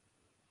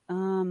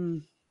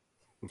 Dang.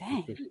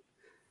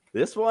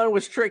 This one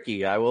was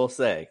tricky, I will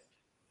say.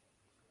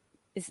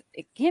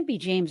 It can't be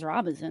James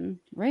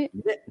Robinson, right?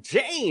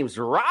 James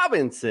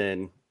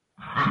Robinson.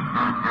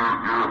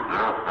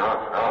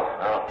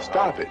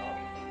 Stop it.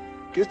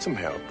 Get some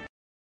help.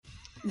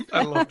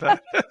 I love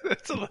that.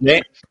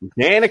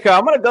 Danica,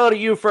 I'm going to go to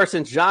you first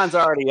since John's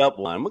already up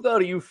one. I'm going to go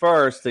to you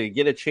first to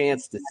get a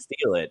chance to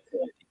steal it.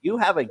 You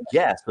have a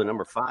guess what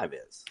number 5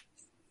 is.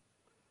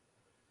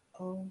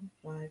 Oh,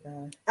 my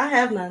God. I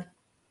have none.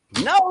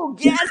 No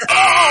guess.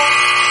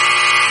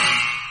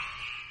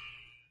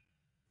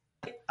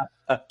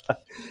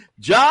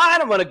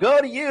 John, I'm going to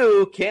go to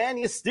you. Can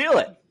you steal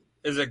it?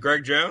 Is it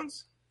Greg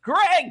Jones?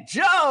 Greg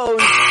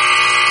Jones.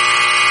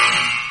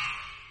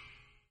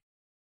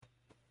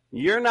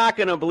 You're not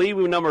going to believe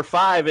who number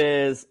 5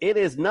 is. It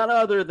is none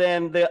other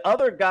than the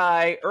other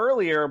guy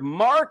earlier,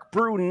 Mark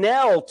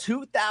Brunell,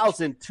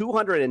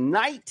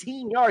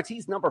 2,219 yards.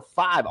 He's number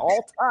 5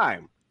 all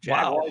time.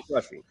 Jaguars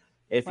rushing.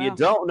 If you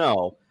don't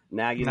know,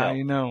 now you know. Now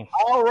you know.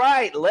 All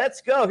right, let's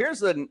go.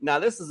 Now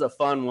this is a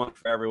fun one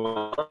for everyone.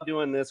 I love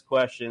doing this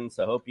question,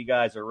 so I hope you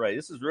guys are ready.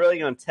 This is really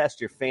going to test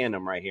your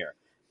fandom right here.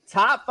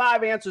 Top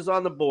 5 answers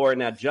on the board.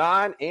 Now,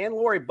 John and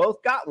Lori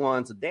both got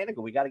one, so Danica,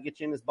 we got to get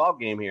you in this ball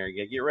game here.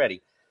 Get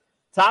ready.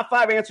 Top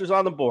 5 answers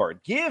on the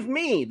board. Give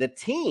me the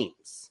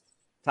teams,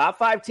 top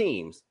 5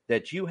 teams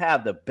that you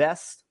have the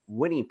best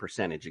winning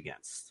percentage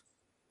against.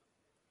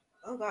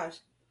 Oh, gosh.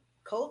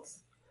 Colts?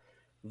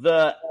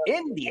 The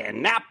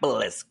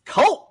Indianapolis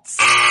Colts.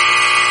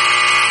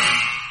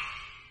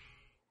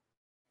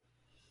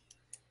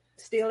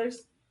 Steelers?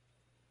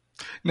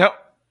 No.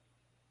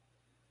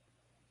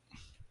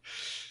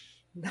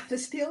 Not the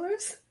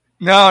Steelers?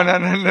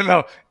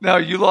 No. No,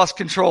 you lost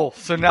control.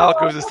 So now it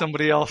goes to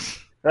somebody else.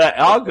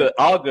 All good.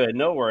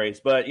 No worries.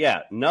 But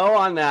yeah, no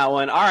on that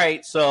one. All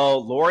right. So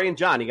Lori and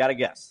John, you got to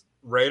guess.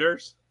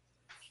 Raiders?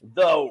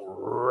 The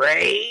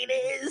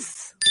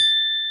Raiders?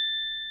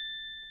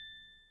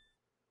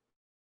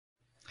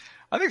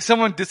 I think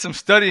someone did some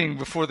studying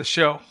before the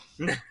show.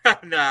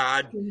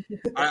 I've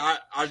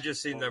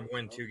just seen them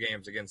win 2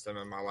 games against them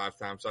in my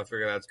lifetime, so I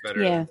figure that's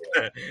better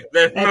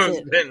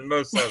than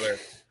most other.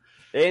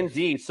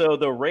 Indeed. So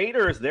the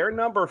Raiders, they're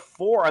number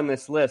 4 on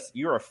this list.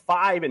 You're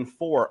 5 and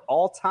 4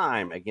 all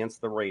time against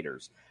the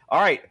Raiders.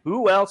 All right.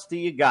 Who else do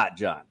you got,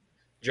 John?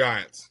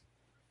 Giants.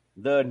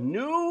 The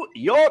New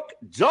York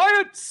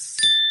Giants.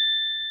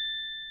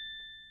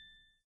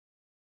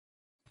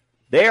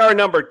 They are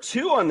number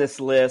 2 on this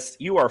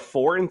list. You are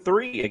 4 and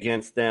 3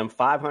 against them,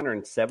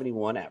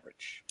 571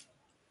 average.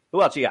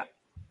 Who else you got?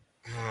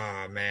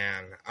 Oh,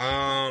 man.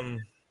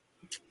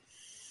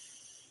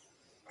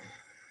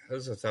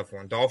 This is a tough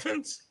one.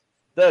 Dolphins?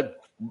 The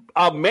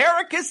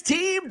America's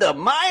team, the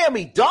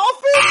Miami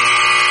Dolphins?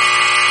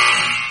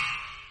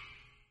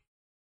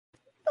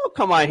 Don't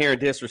come on here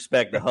and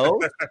disrespect the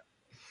host.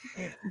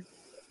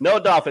 No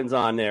Dolphins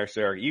on there,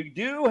 sir. You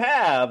do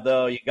have,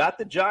 though, you got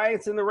the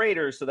Giants and the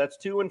Raiders, so that's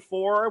 2 and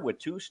 4 with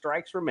 2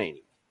 strikes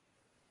remaining.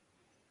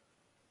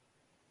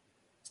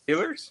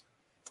 Steelers?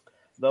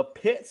 The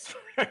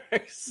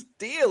Pittsburgh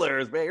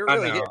Steelers, man. You're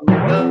really hitting me.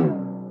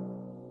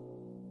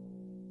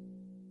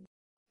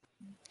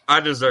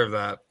 I deserve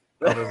that.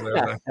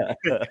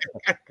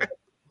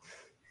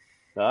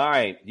 All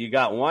right. You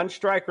got 1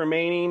 strike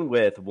remaining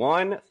with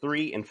 1,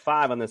 3, and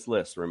 5 on this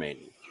list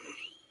remaining.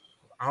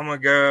 I'm going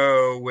to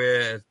go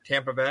with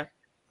Tampa Bay.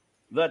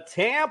 The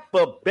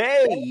Tampa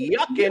Bay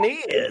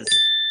Buccaneers.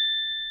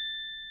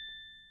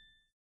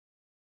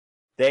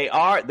 They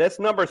are, that's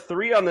number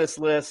 3 on this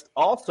list,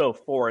 also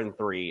 4 and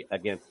 3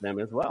 against them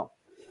as well.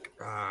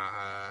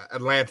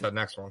 Atlanta,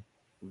 next one.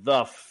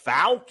 The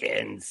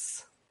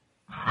Falcons.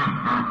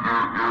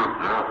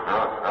 I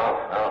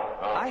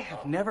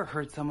have never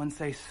heard someone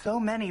say so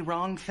many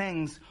wrong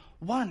things,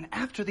 one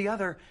after the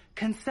other,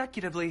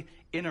 consecutively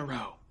in a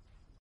row.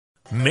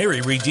 Mary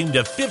redeemed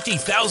a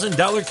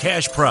 $50,000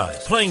 cash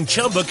prize playing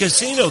Chumba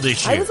Casino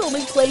this year. I was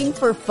only playing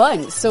for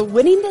fun, so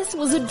winning this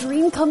was a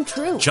dream come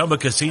true. Chumba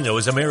Casino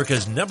is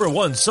America's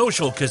 #1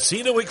 social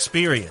casino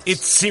experience.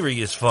 It's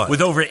serious fun.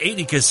 With over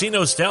 80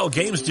 casino-style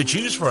games to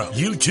choose from,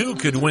 you too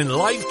could win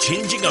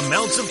life-changing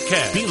amounts of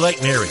cash. Be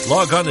like Mary.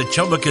 Log on to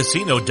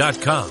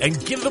ChumbaCasino.com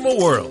and give them a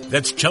whirl.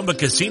 That's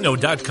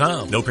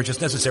ChumbaCasino.com. No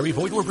purchase necessary.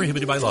 Void or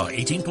prohibited by law.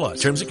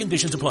 18+. Terms and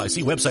conditions apply.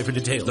 See website for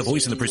details. The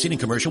voice in the preceding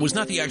commercial was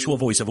not the actual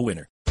voice of a winner.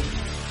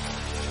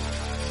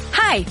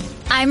 Hi,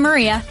 I'm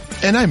Maria.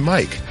 And I'm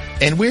Mike.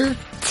 And we're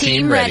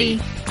Team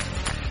Ready.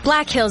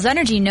 Black Hills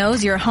Energy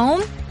knows your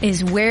home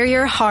is where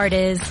your heart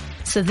is,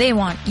 so they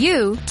want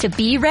you to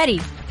be ready.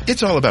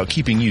 It's all about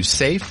keeping you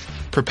safe,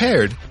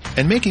 prepared,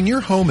 and making your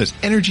home as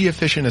energy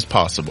efficient as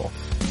possible.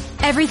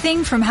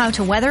 Everything from how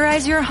to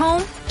weatherize your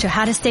home to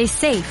how to stay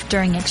safe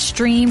during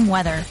extreme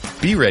weather.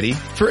 Be ready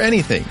for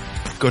anything.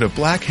 Go to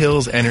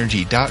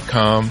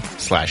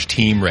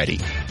blackhillsenergy.com/team ready.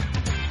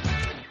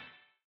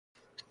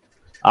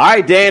 All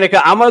right,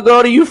 Danica, I'm going to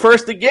go to you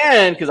first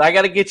again because I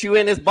got to get you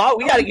in this ball.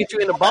 We got to get you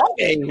in the ball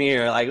game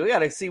here. Like, we got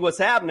to see what's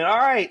happening. All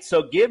right,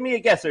 so give me a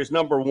guess. There's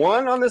number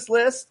 1 on this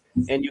list,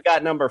 and you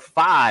got number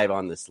 5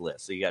 on this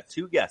list. So you got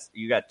 2 guesses.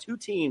 You got 2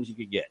 teams you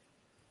could get.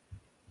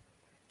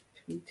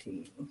 2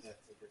 teams.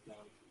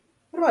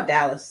 What about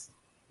Dallas?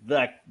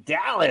 The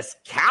Dallas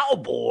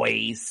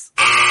Cowboys.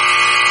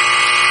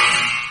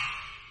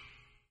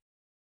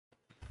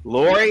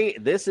 Lori,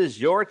 this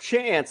is your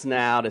chance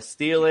now to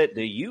steal it.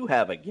 Do you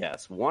have a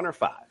guess? 1 or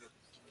 5?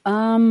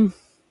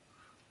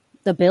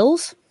 The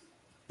Bills?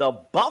 The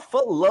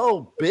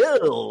Buffalo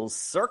Bills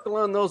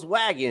circling those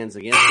wagons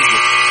against the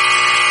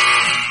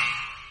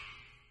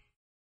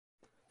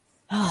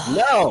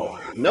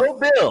No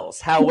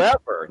Bills.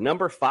 However,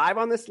 number 5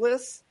 on this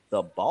list,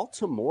 the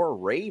Baltimore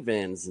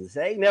Ravens.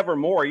 Say never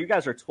more. You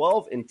guys are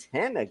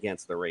 12-10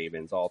 against the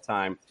Ravens all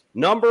time.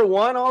 Number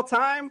 1 all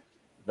time,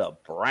 the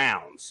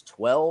Browns,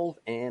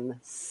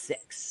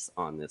 12-6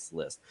 on this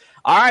list.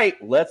 All right,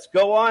 let's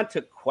go on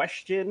to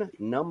question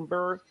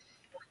number.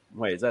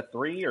 Wait, is that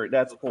 3 or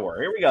that's 4?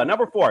 Here we go.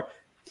 Number 4.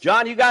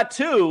 John, you got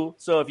 2.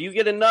 So if you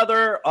get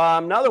another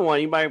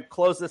one, you might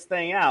close this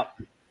thing out.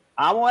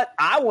 I want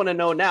to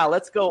know now.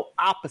 Let's go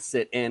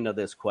opposite end of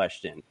this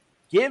question.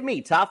 Give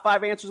me top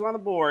 5 answers on the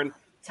board.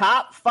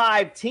 Top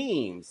 5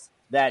 teams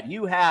that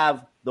you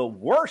have the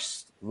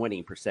worst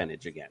winning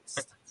percentage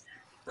against.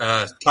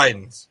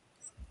 Titans.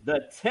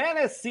 The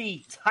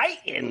Tennessee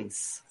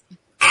Titans.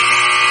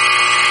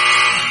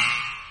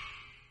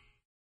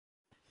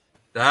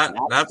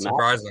 That's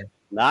surprising.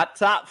 Not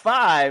top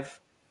 5.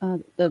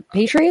 The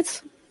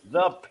Patriots?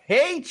 The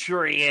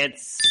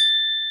Patriots.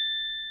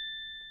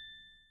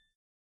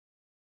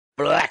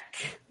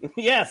 Black.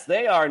 Yes,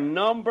 they are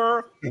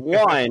number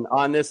 1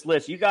 on this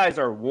list. You guys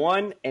are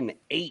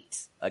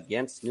 1-8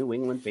 against New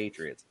England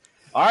Patriots.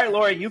 All right,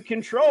 Lori, you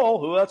control.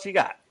 Who else you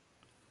got?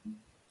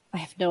 I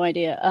have no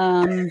idea.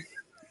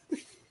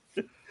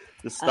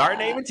 The start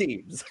naming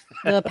teams.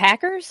 The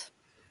Packers?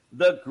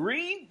 The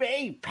Green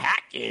Bay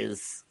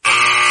Packers.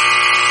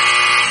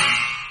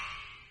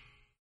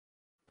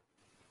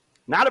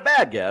 Not a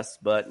bad guess,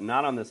 but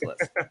not on this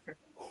list.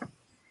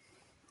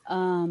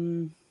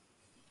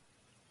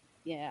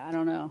 Yeah, I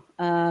don't know.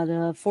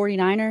 The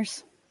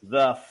 49ers?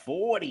 The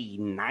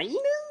 49ers?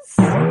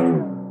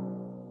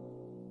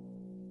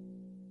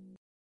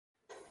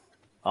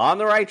 On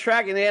the right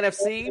track in the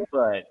NFC,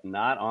 but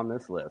not on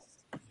this list.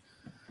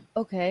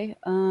 Okay.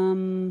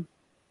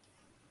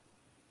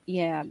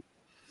 Yeah.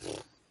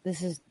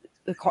 This is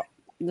the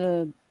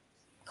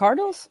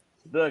Cardinals?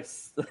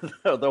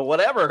 The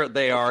whatever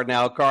they are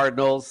now,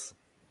 Cardinals.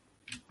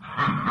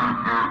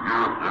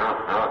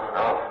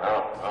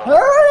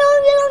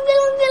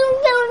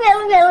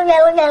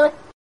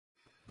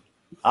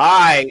 All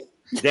right,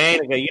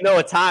 Danica, you know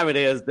what time it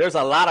is. There's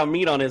a lot of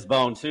meat on this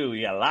bone, too.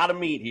 You got a lot of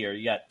meat here.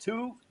 You got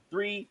 2,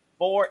 3,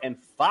 4, and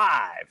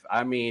 5.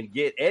 I mean,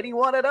 get any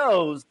one of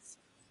those,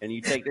 and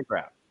you take the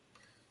crown.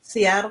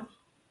 Seattle.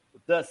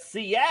 The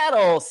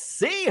Seattle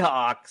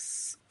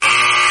Seahawks.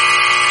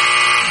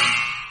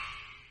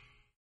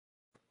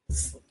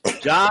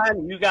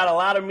 John, you got a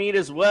lot of meat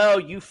as well.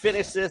 You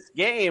finish this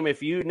game.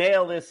 If you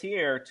nail this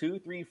here, 2,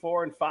 3,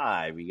 4, and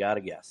 5, you got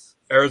to guess.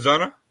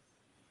 Arizona?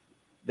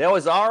 That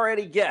was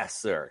already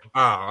guessed, sir.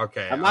 Oh,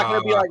 okay. I'm not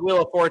going to be like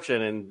Wheel of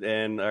Fortune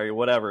and or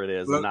whatever it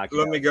is. Let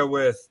me go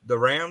with the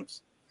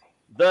Rams.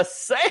 The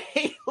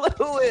St.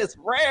 Louis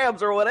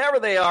Rams or whatever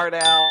they are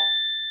now.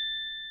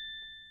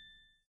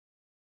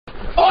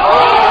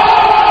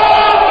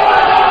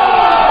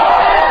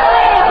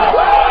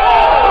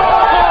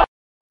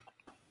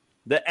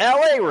 The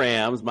LA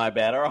Rams, my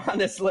bad, are on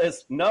this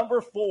list. Number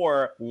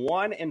 4,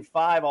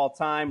 1-5 all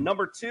time.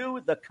 Number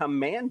 2, the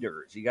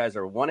Commanders. You guys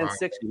are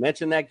 1-6. You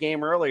mentioned that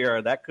game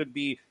earlier. That could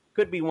be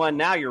one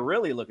now you're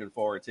really looking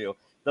forward to.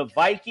 The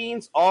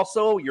Vikings,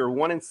 also, you're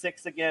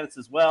 1-6 against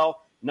as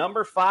well.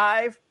 Number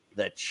 5,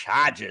 the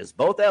Chargers.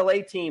 Both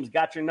LA teams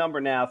got your number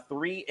now,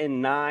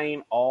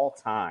 3-9 all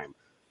time.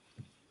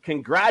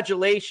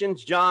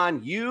 Congratulations,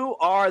 John. You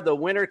are the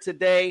winner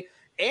today.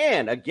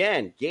 And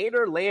again,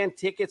 Gatorland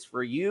tickets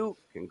for you.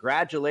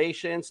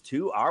 Congratulations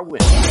to our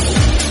winner.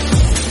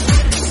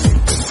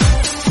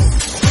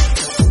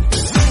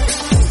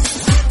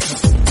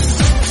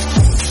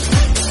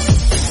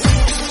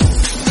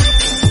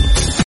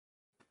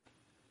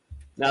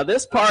 Now,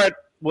 this part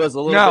was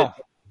a little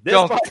bit...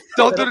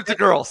 Don't do it to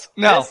girls.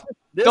 No,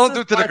 don't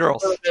do it to the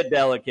girls. A little bit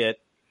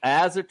delicate.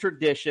 As a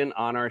tradition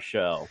on our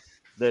show,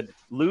 the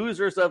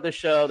losers of the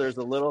show, there's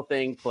a little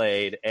thing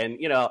played. And,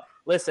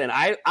 listen,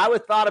 I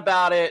would thought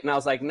about it, and I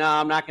was like, no,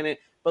 I'm not going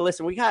to. But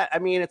listen,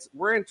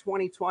 we're in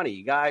 2020.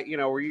 You guys,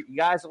 you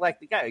guys are like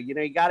the guy.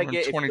 You got to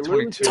get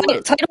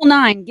 2022. Title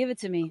 9. Give it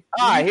to me.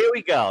 All right, here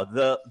we go.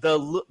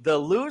 The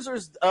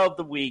losers of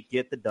the week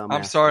get the dumbass.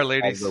 I'm sorry,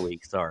 ladies. Of the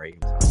week. Sorry.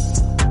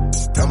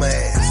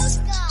 Dumbass.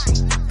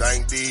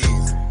 Thank these.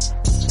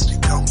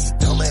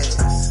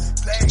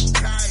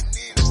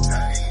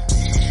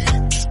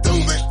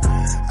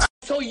 Dumbass.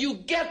 So you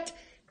get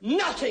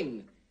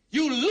nothing.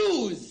 You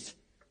lose.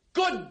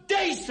 Good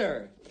day,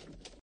 sir.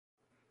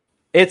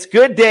 It's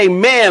good day,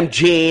 ma'am,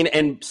 Gene.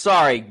 And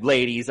sorry,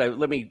 ladies.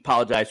 Let me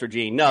apologize for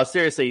Gene. No,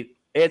 seriously,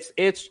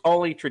 it's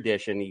only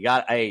tradition.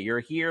 You're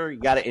here. You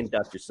got to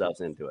induct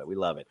yourselves into it. We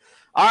love it.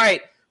 All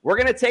right. We're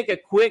going to take a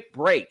quick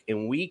break,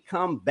 and we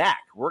come back.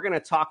 We're going to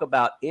talk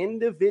about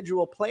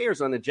individual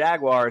players on the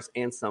Jaguars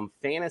and some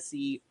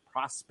fantasy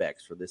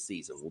prospects for this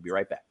season. We'll be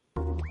right back.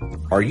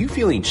 Are you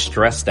feeling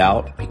stressed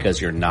out because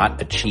you're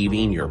not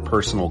achieving your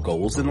personal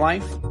goals in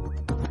life?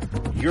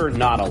 You're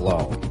not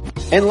alone.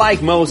 And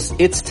like most,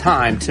 it's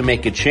time to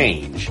make a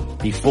change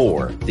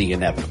before the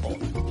inevitable.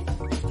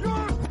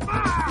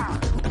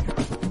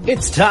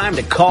 It's time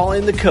to call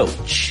in the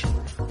coach.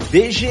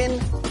 Vision,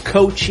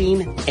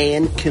 coaching,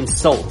 and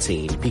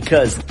consulting,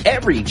 because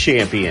every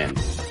champion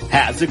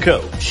has a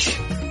coach.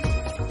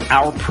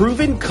 Our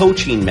proven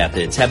coaching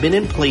methods have been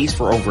in place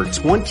for over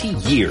 20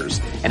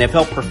 years and have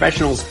helped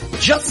professionals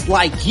just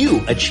like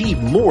you achieve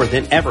more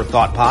than ever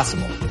thought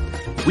possible.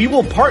 We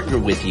will partner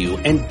with you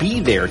and be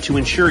there to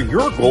ensure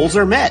your goals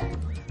are met.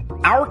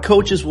 Our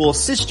coaches will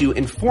assist you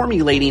in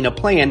formulating a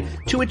plan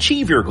to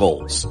achieve your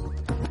goals.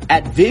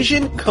 At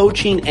Vision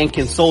Coaching and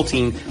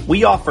Consulting,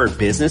 we offer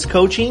business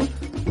coaching,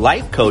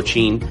 life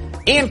coaching,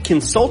 and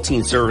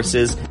consulting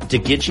services to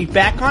get you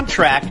back on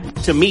track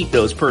to meet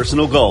those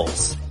personal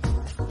goals.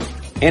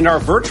 And our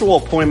virtual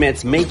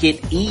appointments make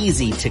it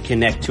easy to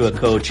connect to a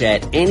coach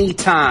at any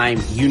time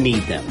you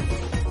need them.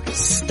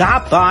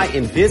 Stop by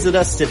and visit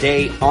us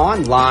today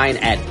online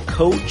at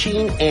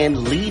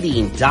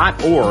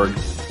coachingandleading.org,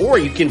 or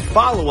you can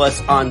follow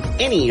us on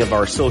any of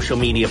our social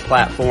media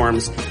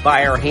platforms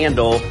by our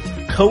handle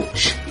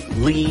Coach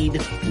Lead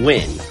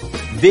Win.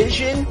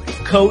 Vision,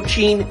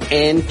 coaching,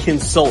 and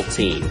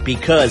consulting,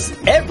 because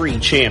every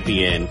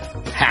champion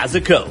has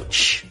a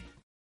coach.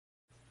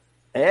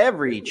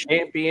 Every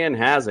champion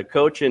has a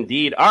coach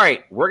indeed. All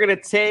right, we're going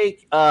to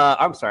take,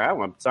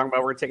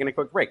 we're taking a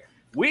quick break.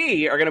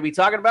 We are going to be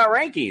talking about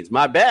rankings.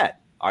 My bad.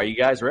 Are you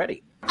guys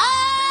ready?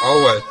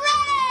 Always.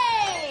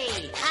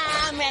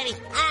 I'm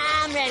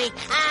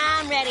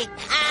ready.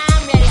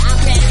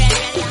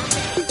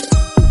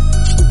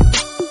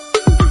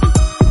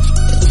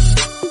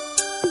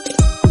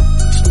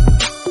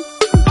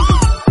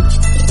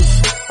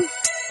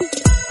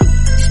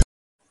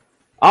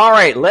 All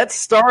right, let's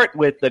start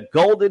with the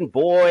golden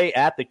boy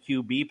at the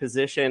QB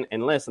position.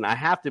 And listen, I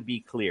have to be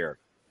clear.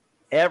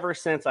 Ever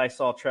since I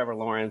saw Trevor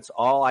Lawrence,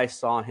 all I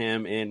saw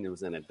him in, it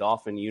was in a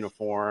Dolphin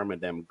uniform and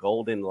them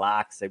golden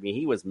locks. I mean,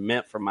 he was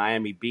meant for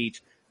Miami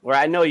Beach, where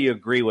I know you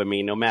agree with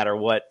me no matter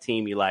what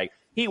team you like.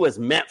 He was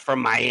meant for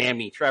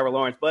Miami, Trevor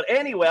Lawrence. But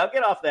anyway, I'll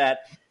get off that.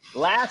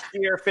 Last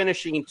year,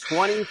 finishing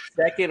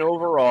 22nd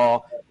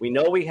overall. We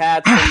know we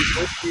had some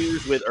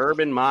issues with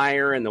Urban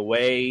Meyer and the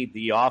way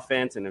the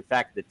offense and, in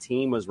fact, the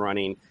team was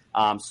running.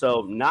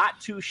 So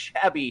not too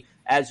shabby,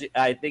 as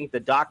I think the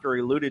doctor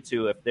alluded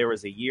to. If there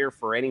was a year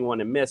for anyone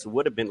to miss, it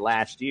would have been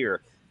last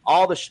year.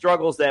 All the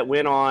struggles that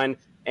went on,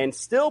 and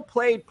still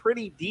played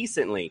pretty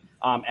decently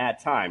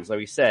at times. Like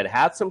we said,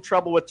 had some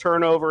trouble with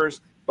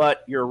turnovers,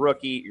 but you're a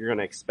rookie. You're going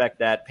to expect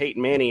that.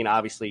 Peyton Manning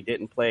obviously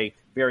didn't play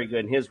very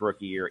good in his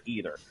rookie year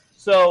either.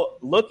 So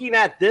looking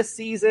at this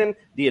season,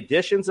 the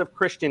additions of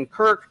Christian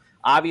Kirk,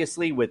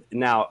 obviously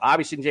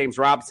James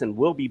Robinson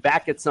will be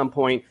back at some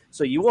point.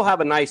 So you will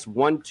have a nice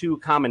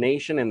 1-2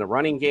 combination in the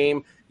running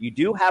game. You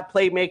do have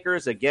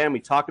playmakers. Again, we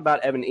talked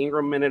about Evan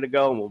Ingram a minute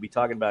ago, and we'll be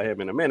talking about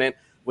him in a minute.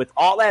 With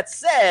all that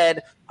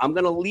said, I'm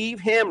going to leave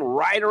him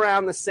right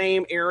around the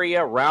same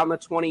area, around the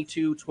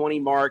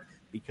 22-20 mark,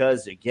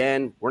 because,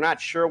 again, we're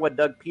not sure what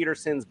Doug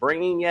Peterson's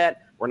bringing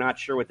yet. We're not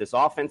sure what this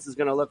offense is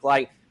going to look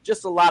like.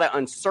 Just a lot of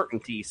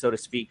uncertainty, so to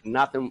speak.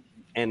 Nothing,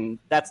 and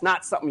that's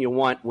not something you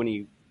want when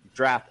you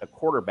draft a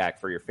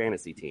quarterback for your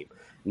fantasy team.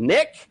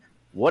 Nick,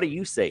 what do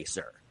you say,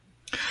 sir?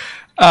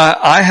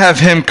 I have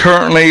him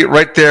currently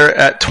right there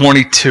at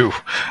 22.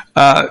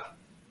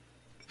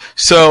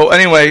 So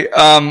anyway,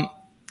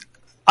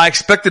 I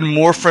expected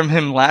more from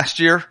him last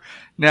year.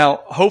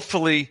 Now,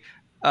 hopefully,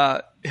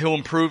 he'll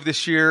improve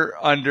this year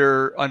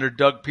under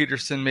Doug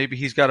Peterson. Maybe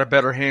he's got a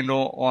better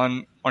handle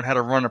on how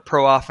to run a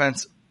pro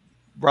offense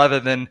rather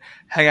than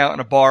hang out in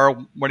a bar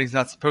when he's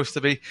not supposed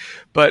to be.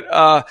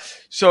 But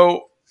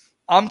so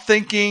I'm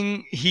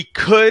thinking he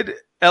could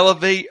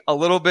elevate a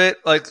little bit.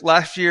 Like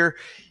last year,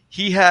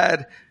 he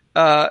had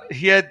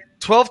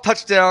 12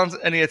 touchdowns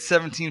and he had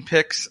 17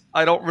 picks.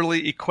 I don't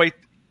really equate.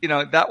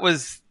 That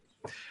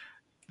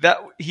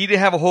he didn't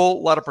have a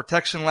whole lot of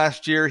protection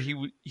last year.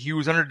 He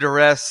was under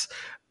duress.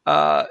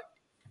 He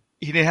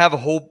didn't have a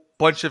whole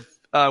bunch of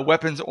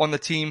weapons on the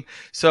team.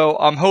 So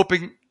I'm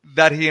hoping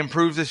that he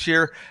improves this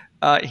year.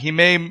 He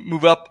may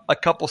move up a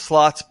couple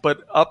slots,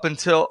 but up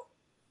until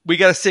we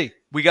got to see.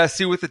 We got to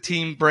see what the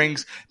team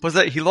brings. Plus,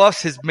 he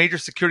lost his major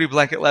security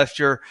blanket last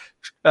year,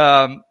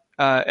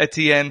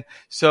 Etienne.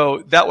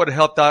 So that would have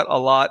helped out a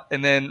lot.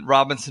 And then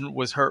Robinson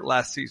was hurt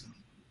last season.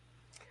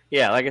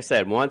 Yeah, like I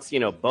said, once,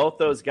 both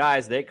those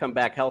guys, they come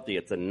back healthy,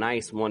 it's a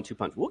nice 1-2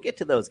 punch. We'll get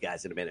to those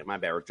guys in a minute. My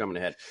bad, we're jumping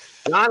ahead.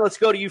 John, let's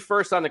go to you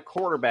first on the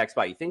quarterback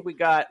spot. You think we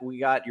got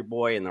your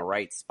boy in the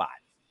right spot?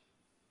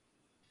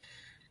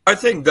 I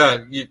think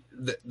that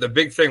the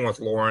big thing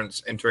with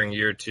Lawrence entering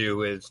year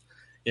 2 is,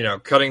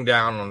 cutting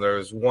down on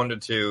those 1 to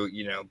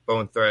 2,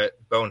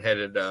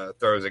 boneheaded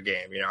throws a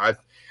game.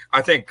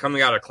 I think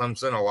coming out of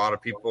Clemson, a lot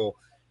of people,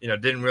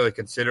 didn't really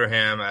consider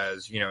him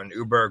as, an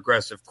uber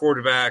aggressive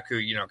quarterback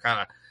who, kind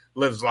of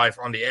lives life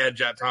on the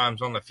edge at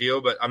times on the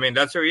field. But, I mean,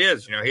 that's who he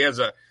is. He has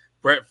a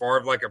Brett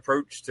Favre-like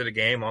approach to the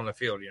game on the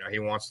field. He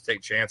wants to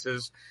take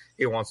chances.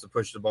 He wants to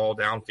push the ball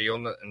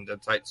downfield in the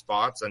tight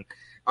spots. And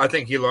I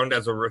think he learned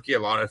as a rookie a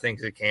lot of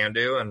things he can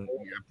do. And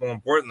more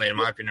importantly, in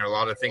my opinion, a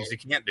lot of things he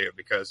can't do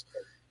because,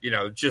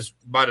 just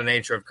by the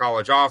nature of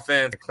college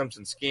offense, the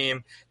Clemson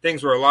scheme,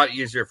 things were a lot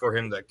easier for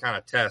him to kind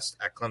of test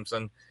at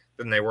Clemson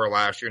than they were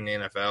last year in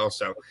the NFL.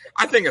 So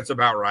I think it's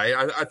about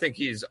right. I think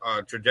he's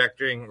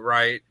trajectorying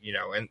right,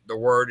 and the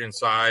word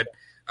inside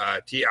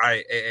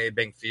TIAA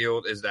Bank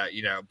Field is that,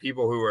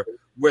 people who were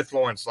with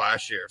Lawrence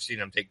last year have seen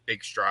him take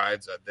big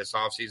strides this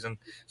offseason.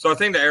 So I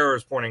think the arrow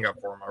is pointing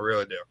up for him. I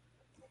really do.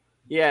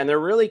 Yeah, and there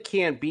really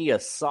can't be a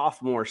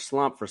sophomore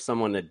slump for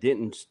someone that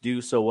didn't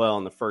do so well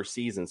in the first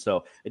season.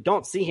 So I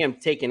don't see him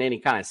taking any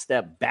kind of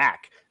step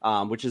back,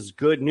 which is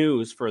good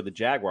news for the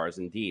Jaguars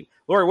indeed.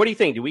 Lori, what do you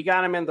think? Do we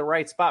got him in the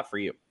right spot for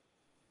you?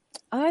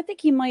 I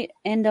think he might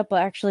end up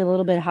actually a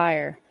little bit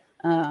higher.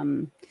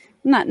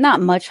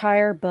 Not much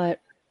higher, but,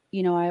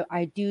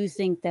 I do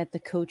think that the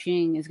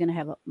coaching is going to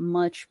have a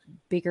much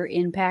bigger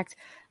impact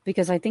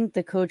because I think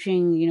the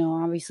coaching,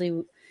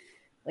 obviously –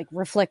 like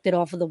reflected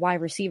off of the wide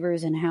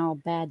receivers and how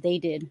bad they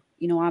did.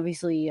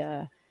 Obviously,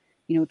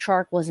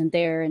 Chark wasn't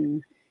there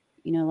and,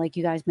 like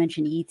you guys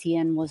mentioned,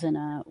 ETN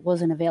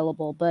wasn't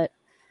available, but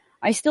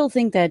I still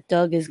think that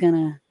Doug is going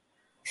to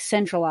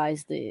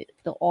centralize the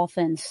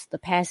offense, the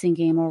passing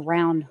game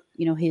around,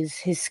 his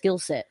skill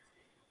set.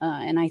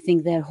 And I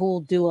think that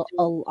he'll do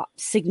a lot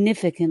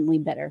significantly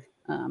better.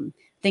 I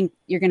think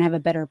you're going to have a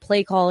better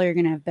play caller. You're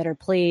going to have better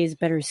plays,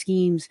 better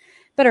schemes,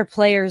 better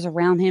players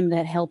around him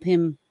that help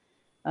him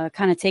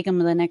kind of take him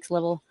to the next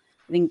level.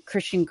 I think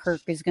Christian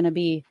Kirk is going to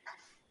be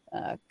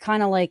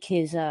kind of like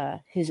his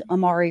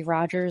Amari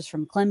Rodgers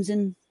from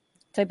Clemson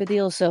type of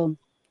deal. So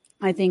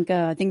I think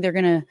they're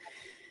gonna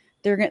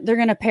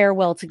pair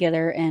well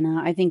together, and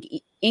I think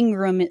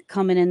Ingram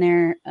coming in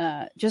there,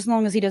 just as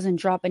long as he doesn't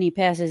drop any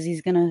passes,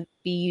 he's gonna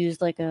be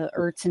used like a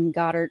Ertz and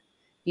Goddard,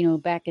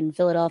 back in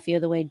Philadelphia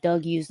the way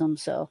Doug used them.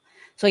 So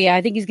yeah,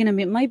 I think he's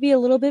might be a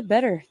little bit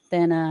better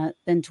than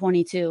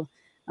 22.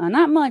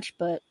 Not much,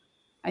 but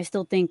I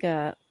still think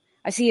I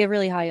see a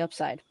really high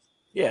upside.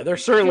 Yeah,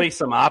 there's certainly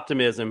some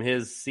optimism.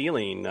 His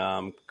ceiling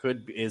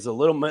is a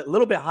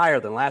little bit higher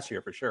than last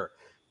year for sure.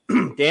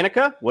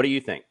 Danica, what do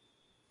you think?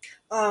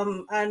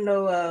 I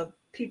know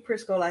Pete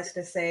Prisco likes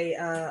to say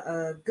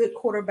a good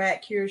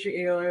quarterback cures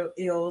your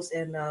ills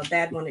and a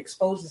bad one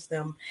exposes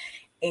them.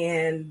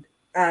 And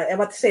I'm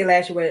about to say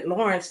last year with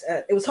Lawrence,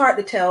 it was hard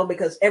to tell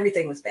because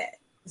everything was bad.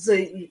 So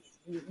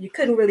you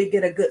couldn't really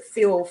get a good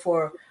feel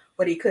for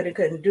what he could and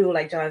couldn't do.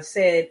 Like John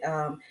said,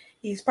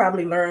 he's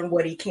probably learned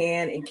what he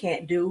can and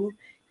can't do.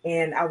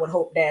 And I would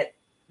hope that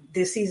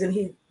this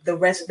season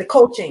the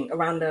coaching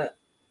around the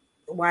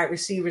wide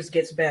receivers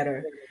gets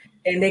better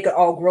and they could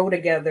all grow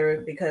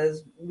together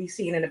because we've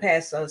seen in the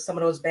past some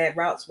of those bad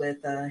routes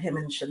with him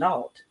and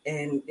Chenault.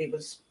 And it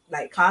was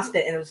like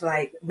constant and it was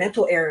like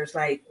mental errors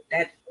like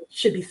that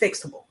should be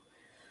fixable.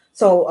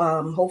 So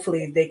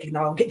hopefully they can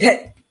all get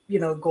that,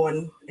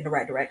 going in the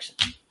right direction.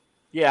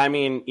 Yeah, I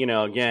mean,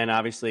 again,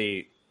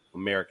 obviously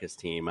America's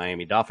team,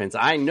 Miami Dolphins.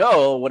 I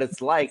know what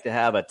it's like to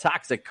have a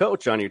toxic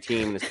coach on your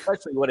team, and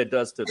especially what it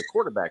does to the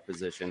quarterback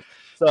position.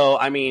 So,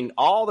 I mean,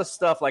 all the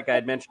stuff, like I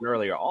had mentioned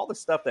earlier, all the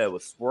stuff that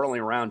was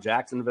swirling around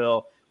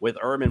Jacksonville with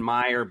Urban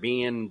Meyer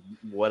being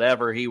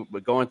whatever he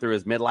was going through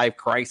his midlife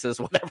crisis,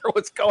 whatever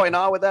was going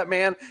on with that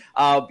man,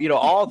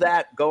 all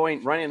that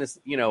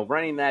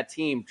running that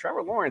team.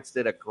 Trevor Lawrence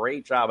did a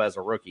great job as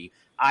a rookie,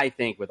 I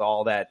think, with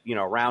all that,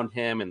 around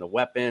him and the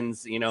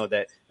weapons,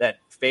 that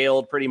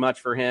failed pretty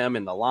much for him,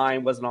 and the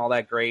line wasn't all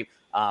that great.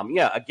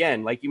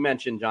 Again, like you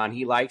mentioned, John,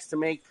 he likes to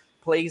make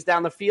plays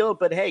down the field,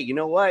 but hey, you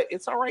know what?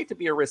 It's all right to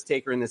be a risk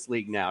taker in this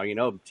league now.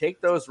 Take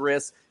those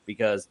risks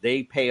because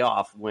they pay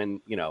off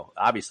when,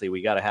 obviously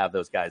we got to have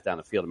those guys down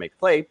the field to make the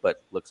play,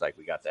 but looks like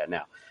we got that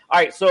now.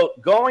 All right, so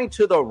going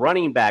to the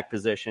running back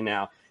position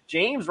now,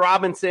 James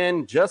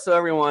Robinson, just so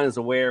everyone is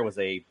aware, was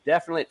a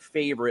definite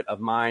favorite of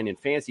mine in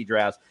fantasy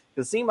drafts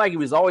because it seemed like he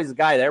was always a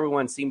guy that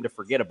everyone seemed to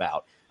forget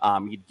about.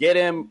 You'd get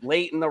him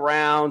late in the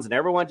rounds, and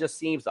everyone just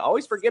seems to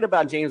always forget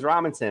about James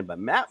Robinson. But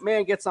Matt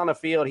Man gets on the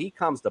field, he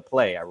comes to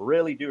play. I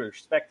really do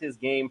respect his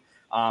game.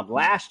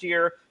 Last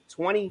year,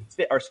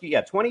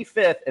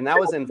 25th, and that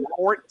was in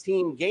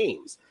 14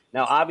 games.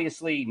 Now,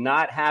 obviously,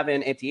 not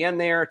having Etienne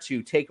there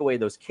to take away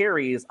those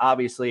carries,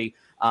 obviously,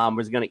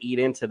 was going to eat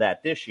into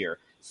that this year.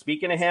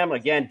 Speaking of him,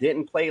 again,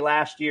 didn't play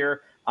last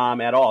year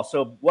at all.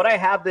 So what I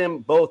have them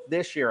both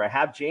this year, I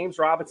have James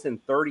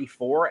Robinson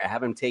 34. I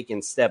have him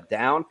taken step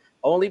down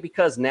only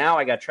because now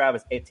I got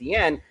Travis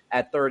Etienne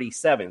at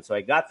 37. So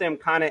I got them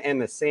kind of in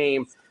the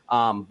same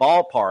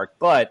ballpark.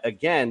 But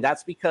again,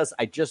 that's because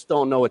I just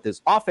don't know what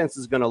this offense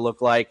is going to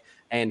look like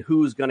and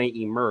who's going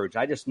to emerge.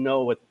 I just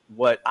know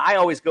what I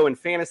always go in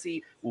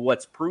fantasy,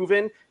 what's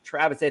proven.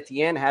 Travis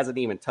Etienne hasn't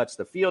even touched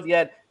the field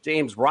yet.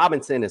 James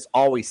Robinson is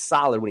always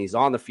solid when he's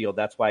on the field.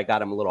 That's why I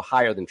got him a little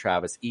higher than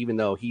Travis, even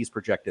though he's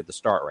projected to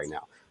start right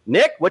now.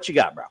 Nick, what you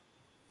got, bro?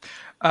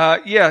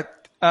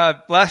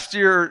 Last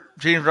year,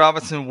 James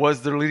Robinson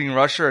was their leading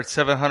rusher at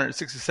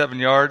 767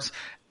 yards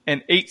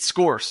and 8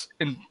 scores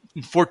in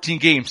 14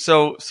 games.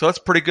 So that's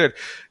pretty good.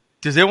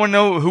 Does anyone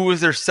know who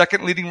was their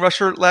second leading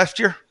rusher last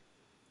year?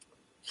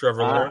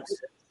 Trevor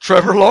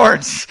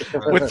Lawrence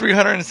with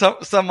 300 and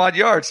some odd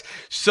yards.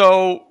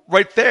 So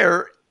right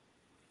there,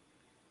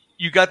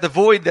 you got the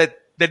void that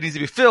needs to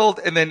be filled,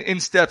 and then in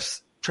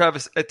steps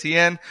Travis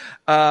Etienne.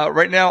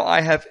 Right now,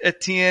 I have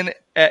Etienne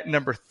at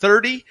number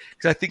 30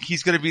 because I think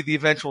he's going to be the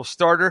eventual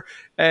starter.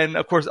 And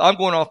of course, I'm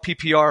going off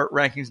PPR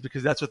rankings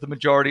because that's what the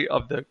majority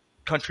of the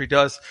country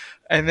does.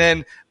 And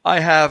then I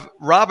have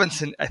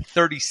Robinson at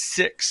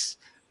 36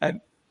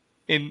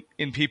 in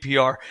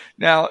PPR.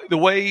 Now, the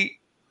way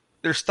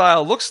their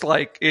style looks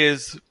like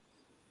is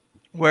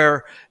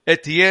where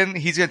Etienne,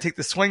 he's going to take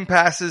the swing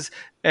passes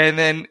and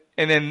then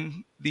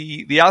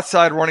the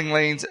outside running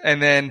lanes, and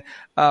then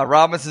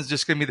Robinson's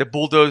just going to be the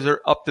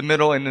bulldozer up the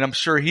middle, and then I'm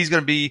sure he's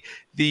going to be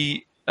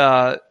the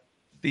 10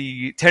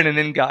 and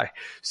in guy.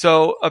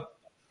 So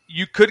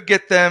you could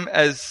get them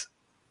as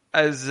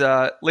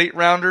late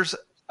rounders,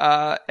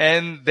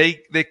 and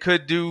they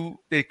could do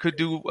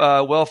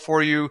well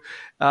for you,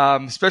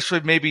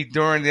 especially maybe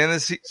during the end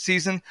of the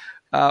season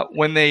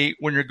when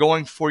you're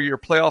going for your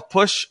playoff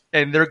push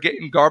and they're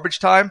getting garbage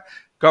time.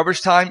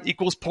 Garbage time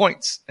equals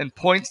points, and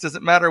points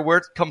doesn't matter where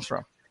it comes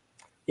from.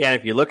 Yeah,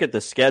 if you look at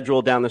the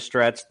schedule down the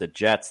stretch, the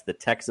Jets, the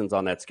Texans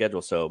on that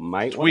schedule, so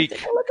might want to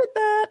take a look at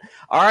that.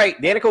 All right,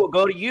 Danica, we'll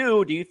go to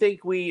you. Do you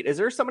think is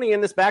there somebody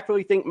in this backfield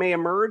you think may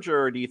emerge,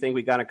 or do you think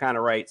we got to kind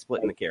of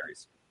splitting the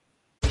carries?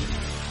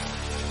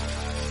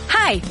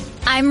 Hi,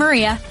 I'm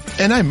Maria.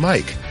 And I'm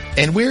Mike.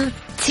 And we're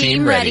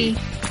Team Ready.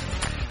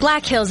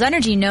 Black Hills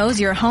Energy knows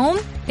your home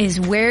is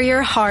where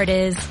your heart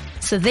is,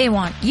 so they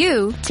want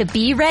you to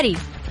be ready.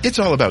 It's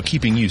all about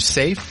keeping you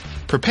safe,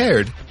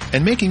 prepared,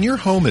 and making your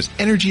home as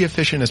energy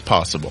efficient as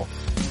possible.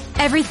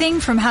 Everything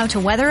from how to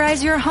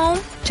weatherize your home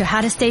to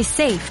how to stay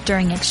safe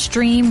during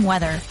extreme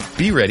weather.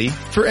 Be ready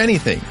for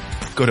anything.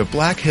 Go to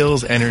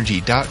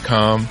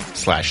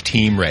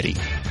blackhillsenergy.com/team ready.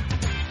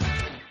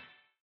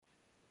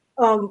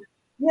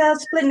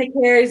 Splitting the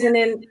carries, and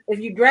then if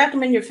you draft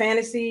them in your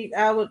fantasy,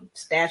 I would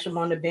stash them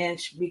on the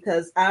bench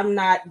because I'm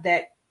not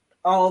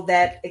all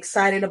that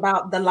excited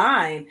about the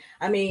line.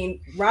 I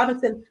mean,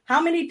 Robinson,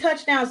 how many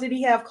touchdowns did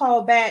he have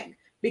called back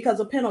because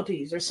of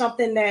penalties or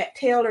something that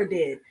Taylor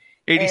did?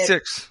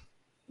 86.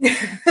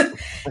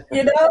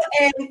 And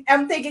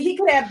I'm thinking he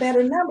could have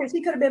better numbers.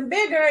 He could have been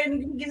bigger,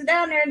 and he gets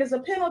down there and there's a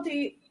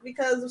penalty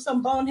because of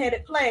some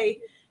boneheaded play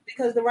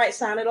because the right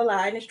side of the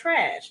line is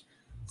trash.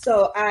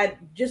 So I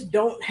just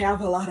don't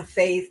have a lot of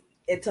faith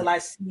until I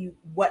see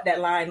what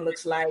that line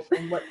looks like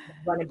and what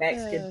running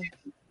backs can do.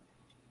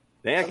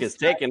 Nick is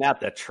taking out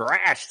the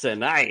trash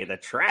tonight, the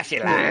trashy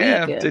line.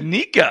 Yeah,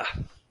 Danica.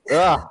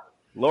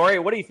 Lori,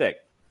 what do you think?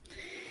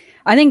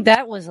 I think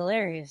that was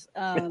hilarious.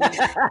 No,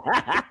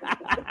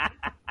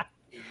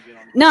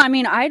 I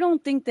mean, I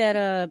don't think that.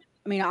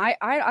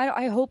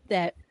 I hope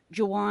that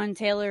Jawan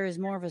Taylor is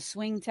more of a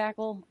swing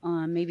tackle.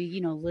 Maybe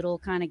Little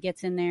kind of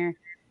gets in there,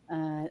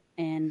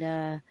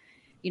 and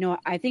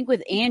I think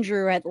with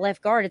Andrew at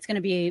left guard, it's going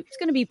to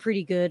be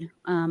pretty good.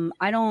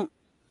 I don't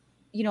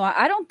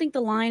think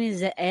the line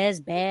is as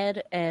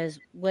bad as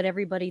what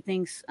everybody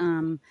thinks.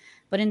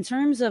 But in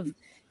terms of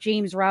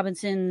James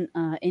Robinson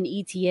and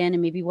ETN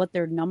and maybe what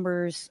their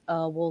numbers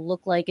will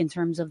look like in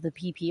terms of the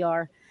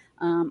PPR.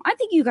 I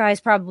think you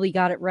guys probably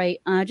got it right,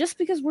 just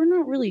because we're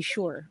not really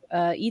sure.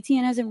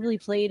 ETN hasn't really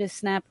played a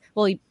snap.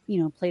 Well, he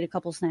played a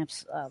couple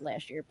snaps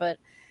last year, but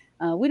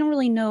we don't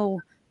really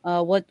know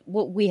what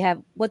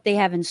they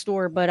have in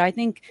store. But I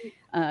think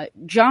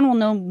John will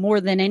know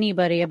more than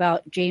anybody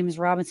about James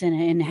Robinson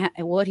and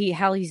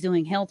how he's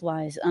doing health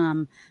wise.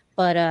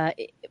 But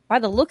by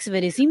the looks of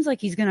it, it seems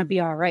like he's going to be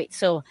all right.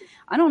 So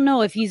I don't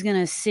know if he's going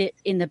to sit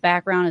in the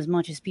background as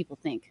much as people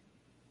think.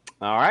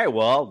 All right.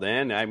 Well,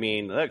 then, I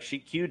mean, look, she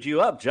queued you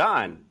up.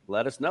 John,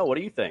 let us know. What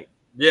do you think?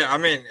 Yeah, I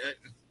mean,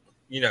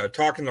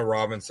 talking to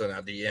Robinson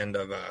at the end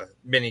of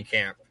mini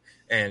camp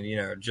and,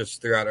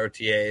 just throughout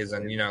OTAs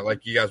and,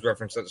 like you guys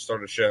referenced at the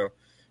start of the show,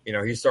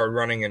 he started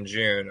running in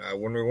June.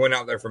 When we went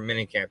out there for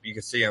mini camp, you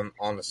could see him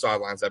on the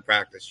sidelines at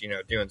practice,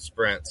 doing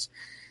sprints.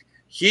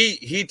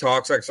 He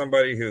talks like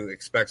somebody who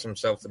expects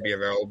himself to be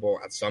available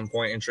at some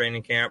point in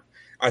training camp.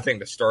 I think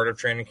the start of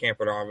training camp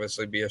would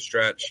obviously be a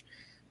stretch.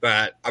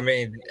 But, I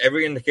mean,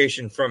 every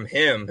indication from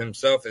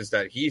himself is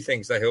that he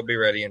thinks that he'll be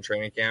ready in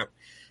training camp.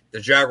 The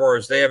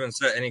Jaguars, they haven't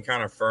set any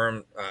kind of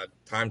firm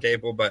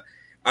timetable, but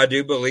I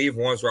do believe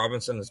once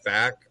Robinson is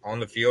back on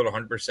the field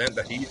 100%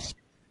 that he's,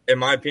 in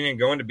my opinion,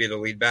 going to be the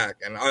lead back.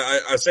 And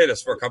I say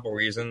this for a couple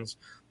reasons.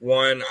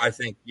 One, I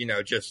think,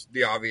 just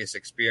the obvious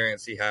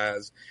experience he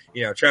has.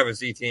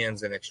 Travis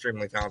Etienne's an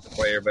extremely talented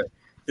player, but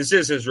this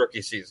is his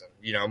rookie season,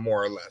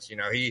 more or less.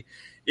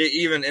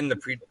 Even in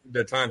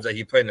the times that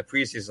he played in the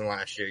preseason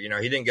last year,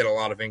 he didn't get a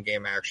lot of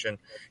in-game action.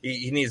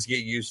 He needs to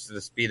get used to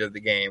the speed of the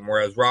game,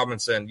 whereas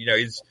Robinson,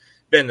 he's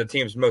been the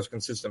team's most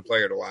consistent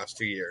player the last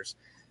 2 years.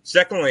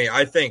 Secondly,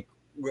 I think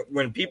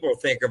when people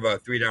think of a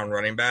three-down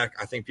running back,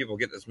 I think people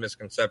get this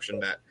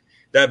misconception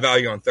that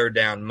value on third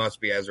down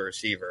must be as a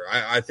receiver.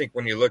 I think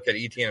when you look at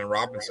Etienne and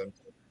Robinson,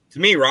 to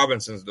me,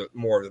 Robinson's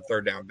more of the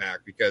third down back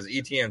because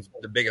Etienne's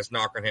the biggest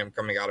knock on him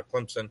coming out of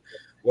Clemson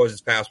was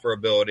his pass pro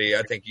ability.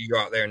 I think you go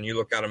out there and you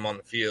look at him on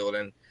the field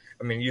and,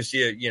 I mean, you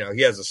see it,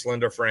 he has a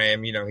slender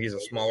frame, he's a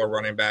smaller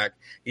running back.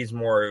 He's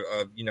more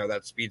of,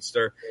 that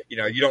speedster.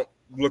 You don't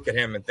look at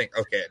him and think,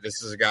 okay,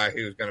 this is a guy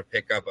who's going to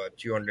pick up a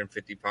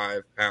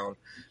 255-pound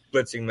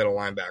blitzing middle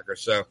linebacker.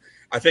 So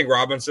I think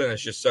Robinson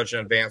is just such an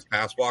advanced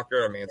pass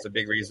blocker. I mean, it's a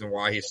big reason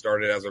why he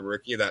started as a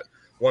rookie that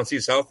once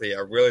he's healthy, I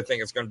really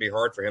think it's going to be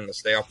hard for him to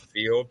stay off the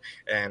field.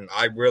 And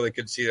I really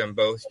could see them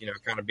both,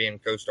 kind of being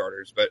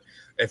co-starters. But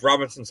if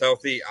Robinson's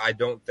healthy, I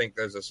don't think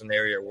there's a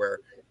scenario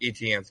where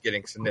Etienne's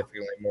getting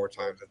significantly more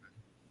time than him.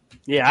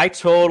 Yeah, I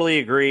totally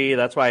agree.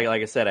 That's why,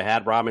 like I said, I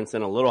had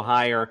Robinson a little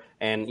higher.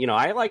 And,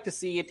 I like to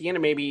see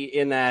Etienne maybe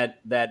in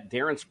that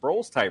Darren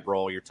Sproles type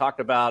role. You're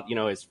talking about,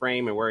 his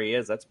frame and where he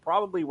is. That's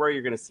probably where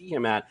you're going to see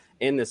him at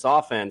in this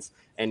offense.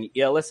 And,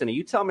 listen,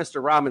 you tell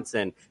Mr.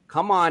 Robinson,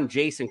 come on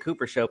Jason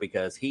Cooper show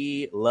because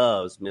he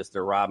loves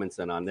Mr.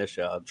 Robinson on this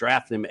show. I'll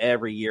draft him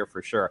every year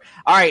for sure.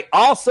 All right,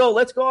 also,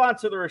 let's go on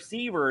to the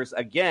receivers.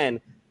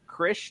 Again,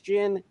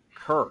 Christian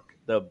Kirk.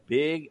 The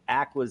big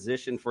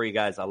acquisition for you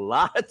guys. A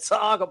lot of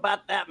talk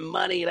about that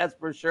money, that's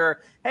for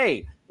sure.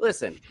 Hey,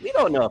 listen, we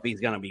don't know if he's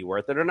going to be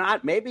worth it or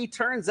not. Maybe it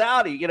turns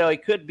out, he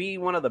could be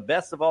one of the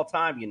best of all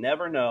time. You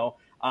never know.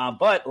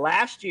 But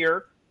last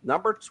year,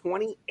 number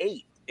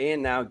 28.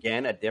 And now,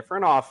 again, a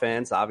different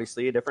offense,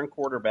 obviously a different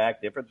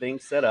quarterback, different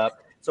things set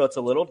up. So it's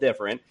a little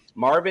different.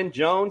 Marvin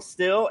Jones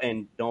still,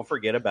 and don't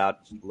forget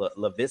about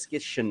Laviska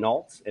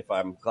Shenault, if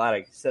I'm glad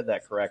I said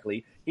that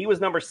correctly. He was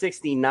number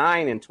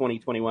 69 in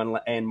 2021,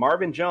 and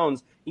Marvin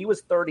Jones, he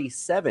was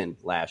 37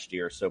 last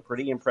year, so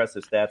pretty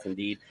impressive stats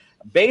indeed.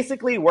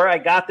 Basically, where I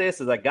got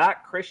this is I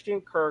got Christian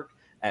Kirk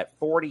at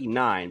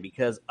 49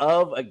 because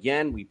of,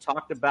 again, we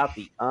talked about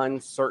the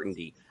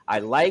uncertainty. I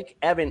like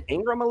Evan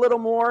Ingram a little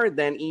more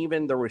than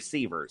even the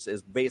receivers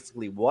is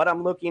basically what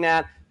I'm looking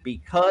at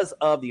because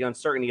of the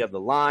uncertainty of the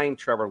line.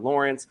 Trevor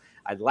Lawrence,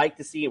 I'd like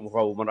to see,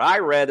 well, when I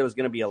read, there was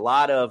going to be a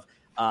lot of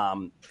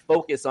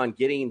focus on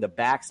getting the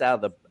backs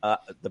out of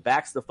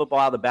the football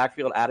out of the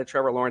backfield out of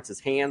Trevor Lawrence's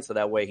hands, so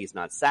that way he's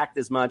not sacked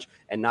as much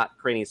and not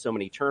creating so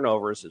many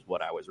turnovers, is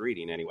what I was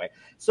reading anyway.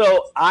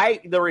 So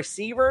the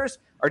receivers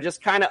are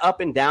just kind of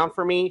up and down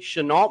for me.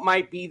 Shenault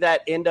might be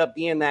end up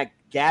being that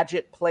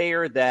gadget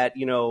player that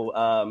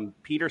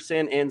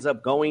Peterson ends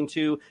up going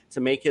to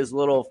make his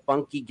little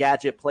funky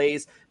gadget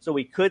plays. So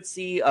we could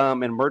see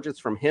emergence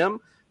from him.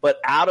 But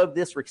out of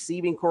this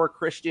receiving core,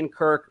 Christian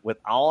Kirk, with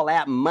all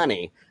that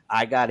money,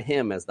 I got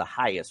him as the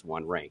highest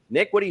one ranked.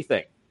 Nick, what do you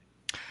think?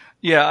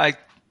 Yeah,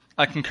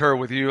 I concur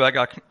with you. I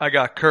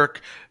got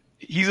Kirk.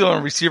 He's the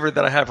only receiver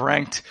that I have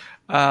ranked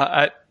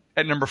at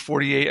number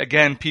 48.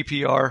 Again,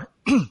 PPR.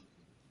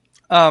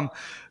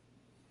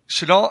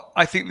 Shenault,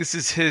 I think this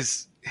is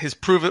his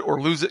prove it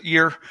or lose it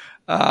year.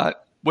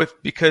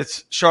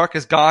 Because Shark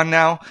is gone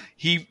now.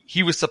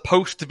 He was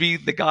supposed to be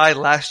the guy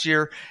last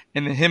year,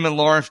 and then him and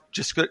Lawrence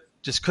just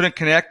couldn't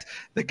connect.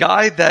 The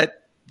guy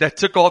that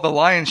took all the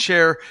lion's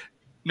share,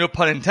 no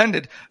pun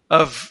intended,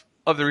 of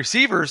the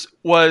receivers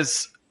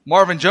was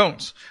Marvin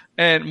Jones.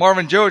 And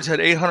Marvin Jones had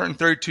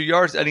 832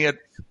 yards, and he had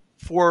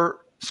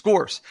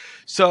scores.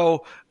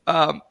 So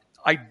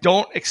I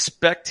don't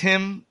expect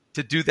him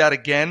to do that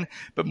again.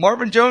 But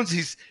Marvin Jones,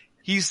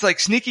 he's like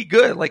sneaky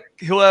good. Like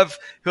he'll have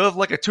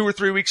like a 2 or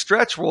 3 week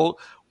stretch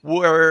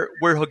where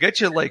he'll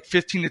get you like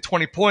 15 to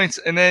 20 points,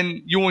 and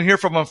then you won't hear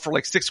from him for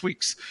like 6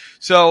 weeks.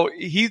 So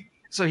he'd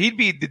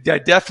be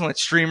the definite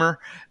streamer.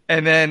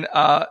 And then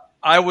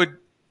I would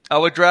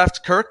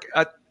draft Kirk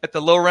at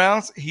the low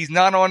rounds. He's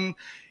on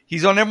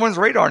everyone's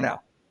radar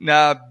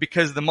now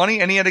because of the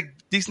money, and he had a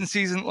decent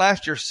season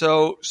last year.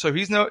 So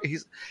he's not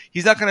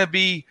going to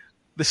be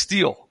the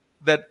steal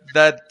that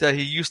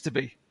he used to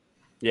be.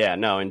 Yeah,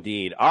 no,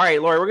 indeed. All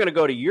right, Lori, we're going to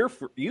go to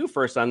you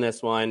first on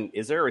this one.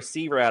 Is there a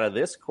receiver out of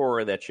this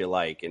core that you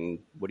like, and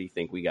what do you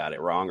think we got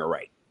it wrong or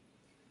right?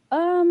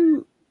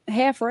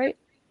 Half right.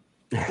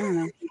 I don't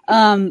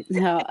know.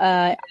 No,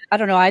 I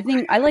don't know. I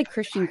think I like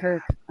Christian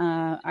Kirk.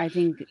 I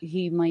think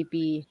he might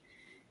be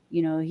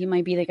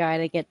the guy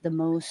to get the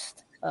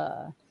most,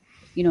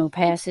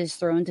 passes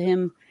thrown to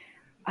him.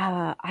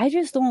 I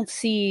just don't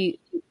see,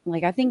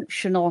 I think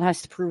Shenault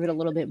has to prove it a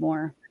little bit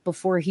more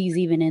before he's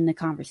even in the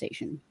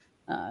conversation,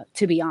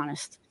 to be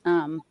honest.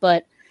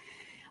 But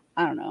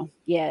I don't know.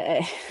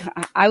 Yeah,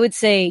 I would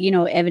say,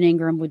 Evan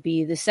Ingram would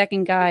be the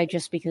second guy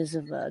just because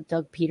of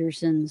Doug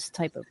Peterson's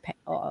type of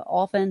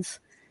offense,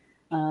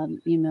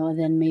 and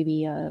then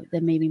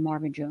maybe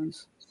Marvin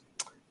Jones.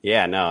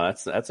 Yeah, no,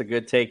 that's a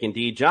good take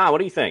indeed. John, what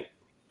do you think?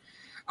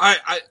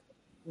 I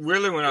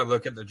really, when I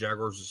look at the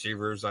Jaguars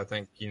receivers, I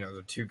think,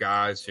 the two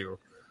guys who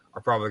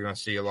are probably going to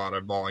see a lot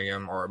of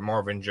volume are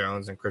Marvin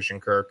Jones and Christian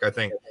Kirk. I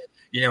think,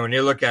 when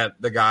you look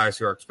at the guys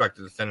who are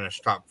expected to finish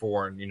top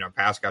 4 and,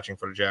 pass catching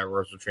for the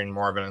Jaguars between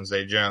Marvin and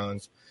Zay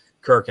Jones,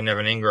 Kirk and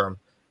Evan Ingram,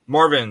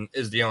 Marvin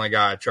is the only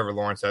guy Trevor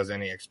Lawrence has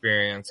any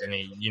experience and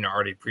he,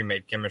 already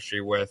pre-made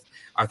chemistry with.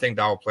 I think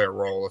that will play a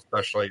role,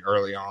 especially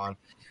early on.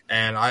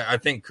 And I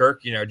think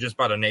Kirk, just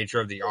by the nature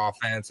of the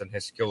offense and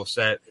his skill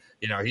set,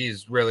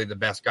 he's really the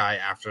best guy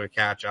after the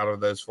catch out of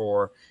those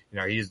 4.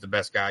 He's the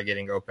best guy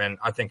getting open.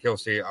 I think he'll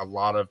see a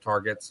lot of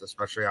targets,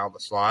 especially out of the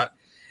slot.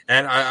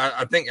 And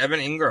I think Evan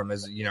Ingram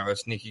is, a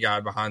sneaky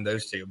guy behind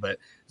those two. But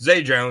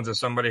Zay Jones is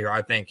somebody who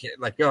I think,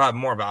 he'll have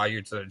more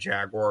value to the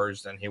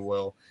Jaguars than he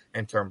will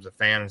in terms of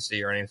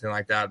fantasy or anything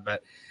like that.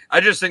 But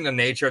I just think the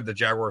nature of the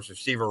Jaguars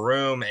receiver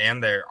room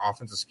and their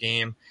offensive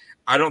scheme,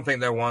 I don't think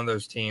they're one of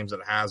those teams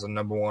that has a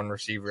number 1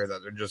 receiver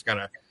that they're just going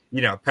to,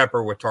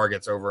 pepper with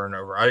targets over and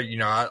over.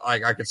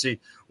 I could see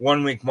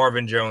 1 week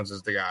Marvin Jones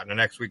is the guy, and the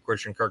next week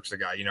Christian Kirk's the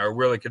guy. It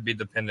really could be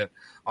dependent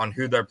on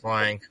who they're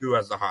playing, who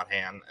has the hot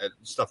hand,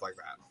 stuff like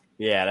that.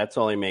 Yeah, that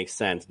totally makes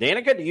sense.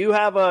 Danica, do you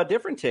have a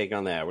different take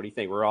on that? What do you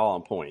think? We're all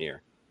on point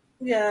here.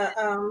 Yeah,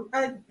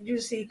 I do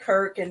see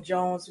Kirk and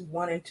Jones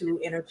 1 and 2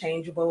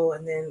 interchangeable,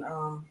 and then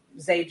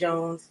Zay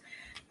Jones.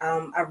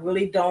 I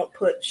really don't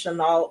put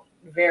Shenault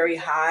very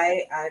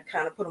high. I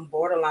kind of put him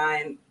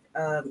borderline.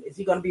 Is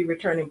he going to be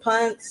returning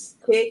punts,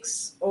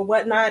 kicks, or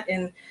whatnot?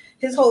 And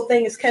his whole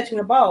thing is catching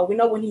the ball. We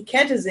know when he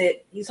catches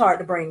it, he's hard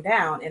to bring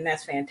down, and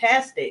that's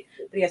fantastic.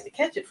 But he has to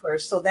catch it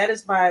first. So that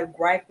is my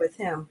gripe with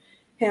him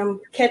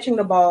catching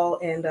the ball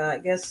and I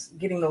guess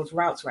getting those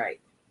routes right.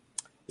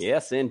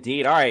 Yes,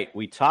 indeed. All right,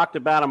 we talked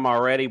about him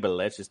already, but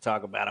let's just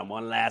talk about him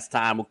one last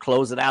time. We'll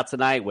close it out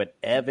tonight with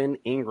Evan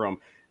Ingram.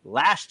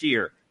 Last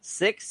year,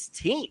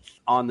 16th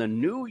on the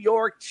New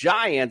York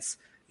Giants.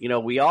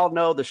 We all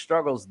know the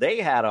struggles they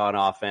had on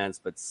offense,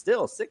 but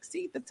still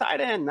 16th at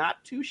tight end,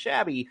 not too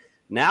shabby.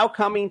 Now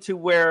coming to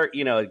where,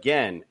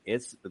 again,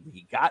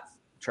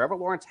 Trevor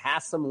Lawrence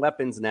has some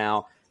weapons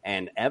now,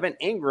 and Evan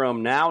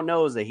Ingram now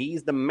knows that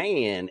he's the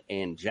man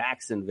in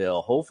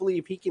Jacksonville. Hopefully,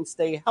 if he can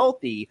stay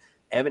healthy,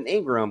 Evan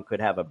Ingram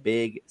could have a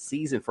big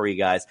season for you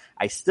guys.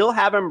 I still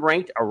have him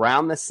ranked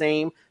around the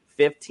same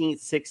 15th,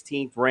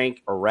 16th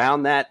rank,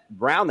 around that.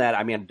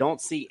 I mean, I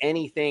don't see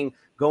anything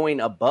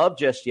going above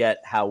just yet.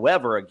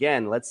 However,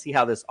 again, let's see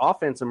how this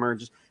offense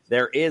emerges.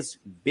 There is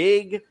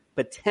big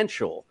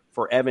potential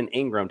for Evan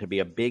Ingram to be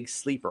a big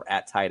sleeper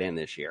at tight end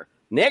this year.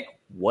 Nick,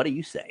 what do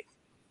you say?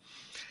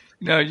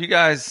 No, you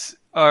guys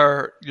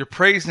you're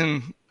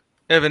praising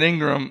Evan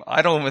Ingram.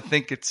 I don't even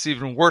think it's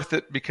even worth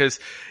it because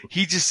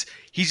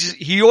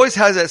he always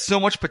has that so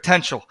much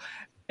potential,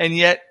 and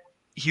yet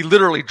he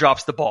literally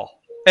drops the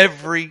ball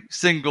every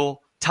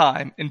single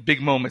time in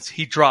big moments.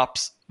 He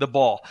drops the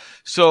ball.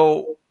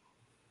 So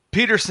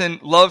Peterson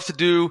loves to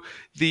do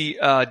the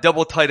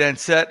double tight end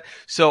set.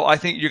 So I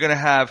think you're going to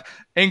have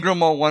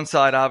Ingram on one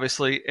side,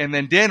 obviously, and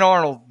then Dan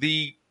Arnold,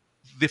 the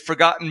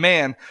forgotten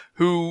man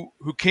who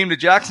came to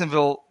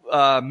Jacksonville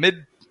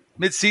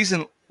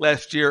mid-season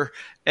last year,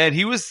 and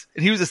he was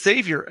a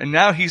savior, and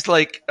now he's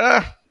like,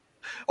 oh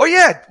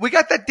yeah, we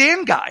got that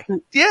Dan guy,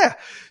 yeah.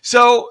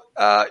 So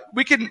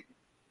we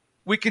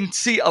can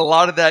see a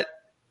lot of that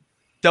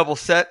double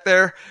set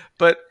there,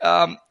 but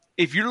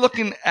if you're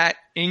looking at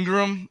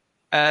Ingram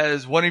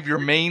as one of your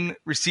main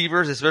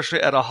receivers,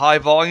 especially at a high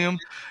volume,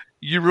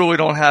 you really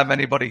don't have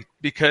anybody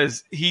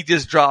because he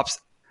just drops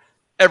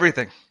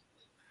everything.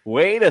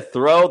 Way to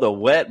throw the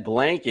wet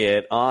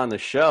blanket on the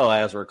show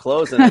as we're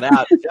closing it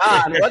out.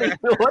 John,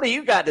 what do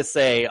you got to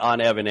say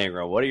on Evan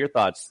Ingram? What are your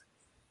thoughts?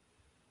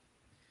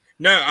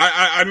 No,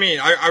 I mean,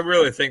 I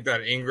really think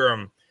that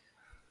Ingram,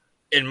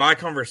 in my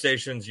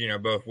conversations,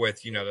 both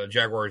with, the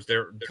Jaguars,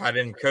 their tight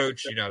end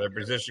coach, their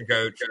position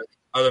coach,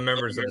 other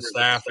members of the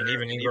staff, and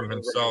even Ingram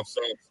himself.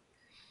 So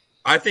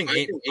I think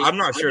I'm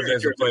not sure if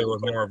there's a player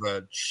with more of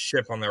a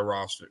chip on their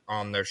roster,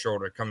 on their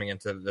shoulder coming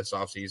into this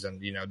offseason,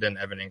 than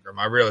Evan Ingram.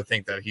 I really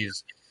think that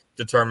he's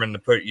determined to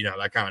put,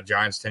 that kind of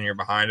Giants tenure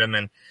behind him.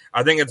 And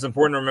I think it's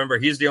important to remember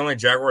he's the only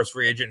Jaguars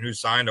free agent who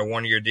signed a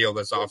 1-year deal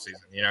this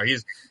offseason.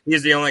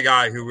 He's the only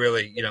guy who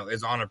really,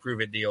 is on a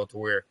prove-it deal to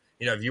where,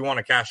 if you want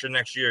to cash in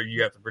next year,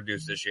 you have to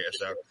produce this year.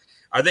 So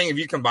I think if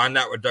you combine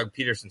that with Doug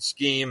Peterson's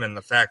scheme and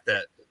the fact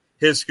that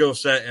his skill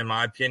set, in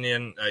my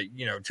opinion,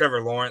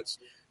 Trevor Lawrence,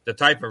 the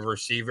type of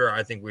receiver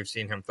I think we've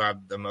seen him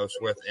thrive the most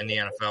with in the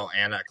NFL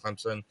and at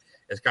Clemson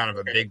is kind of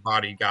a big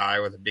body guy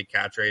with a big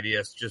catch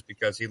radius just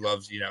because he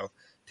loves,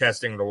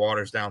 testing the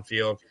waters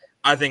downfield.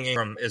 I think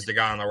Ingram is the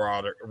guy on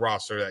the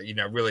roster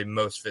that, really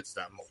most fits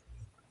that mold.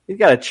 He's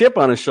got a chip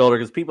on his shoulder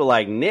because people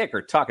like Nick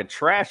are talking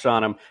trash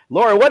on him.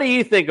 Laura, what do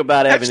you think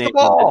about Evan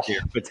Ingram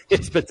this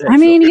year? I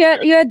mean,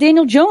 you had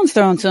Daniel Jones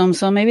thrown to him,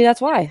 so maybe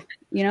that's why,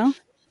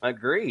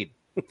 Agreed.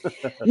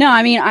 No,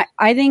 I mean,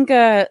 I think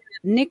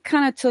Nick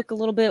kind of took a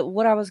little bit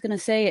what I was going to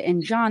say,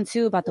 and John,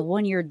 too, about the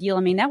 1-year deal. I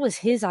mean, that was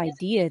his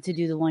idea to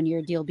do the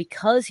 1-year deal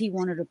because he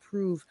wanted to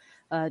prove,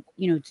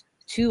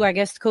 to, I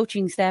guess,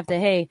 coaching staff that,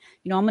 hey,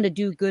 I'm going to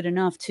do good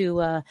enough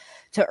to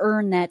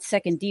earn that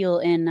second deal.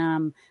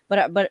 And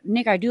but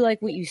Nick, I do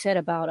like what you said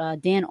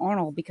about Dan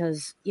Arnold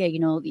because,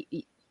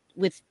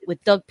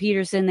 with Doug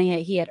Peterson,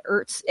 he had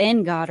Ertz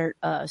and Goddard.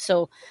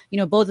 So,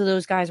 both of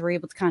those guys were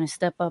able to kind of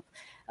step up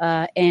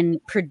and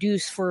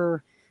produce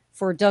for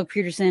Doug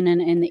Peterson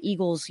and the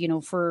Eagles,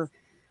 for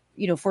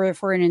a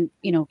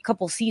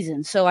couple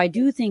seasons. So I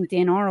do think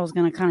Dan Arnold's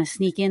going to kind of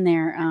sneak in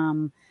there.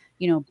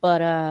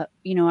 But I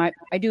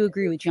do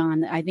agree with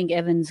John. I think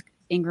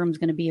Ingram's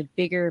going to be a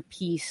bigger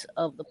piece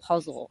of the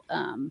puzzle.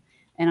 And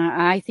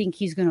I think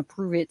he's going to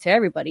prove it to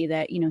everybody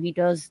that, he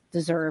does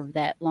deserve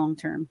that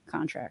long-term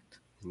contract.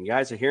 You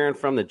guys are hearing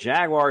from the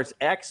Jaguars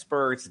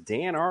experts.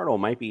 Dan Arnold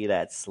might be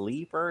that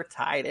sleeper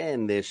tight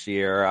end this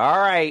year. All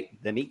right,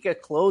 Danica,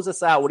 close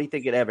us out. What do you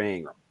think of Evan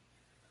Ingram?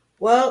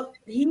 Well,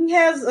 he's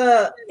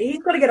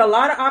going to get a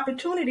lot of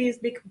opportunities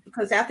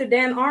because after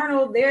Dan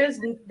Arnold, there's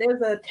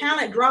a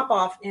talent drop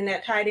off in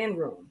that tight end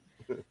room.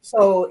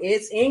 So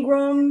it's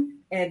Ingram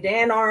and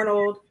Dan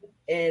Arnold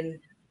and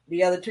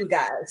the other two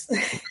guys.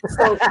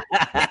 So,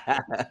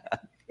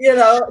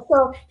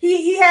 so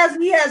he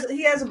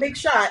has a big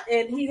shot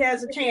and he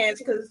has a chance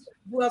because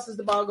who else is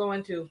the ball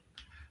going to?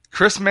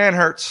 Chris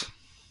Manhertz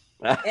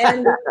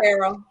and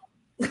Pharaoh.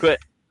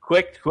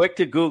 Quick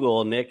to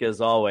Google, Nick, as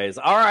always.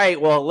 All right,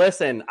 well,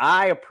 listen,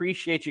 I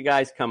appreciate you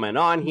guys coming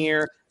on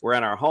here. We're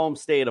in our home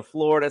state of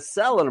Florida,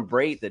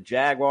 celebrate the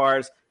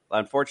Jaguars.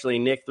 Unfortunately,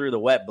 Nick threw the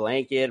wet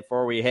blanket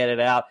before we headed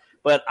out.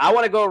 But I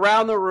want to go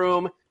around the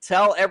room,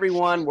 tell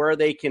everyone where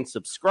they can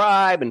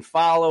subscribe and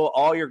follow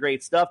all your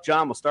great stuff.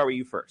 John, we'll start with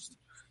you first.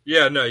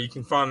 Yeah, no, you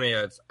can find me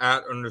at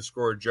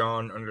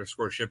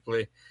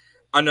 @John_Shipley.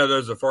 I know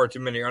those are far too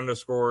many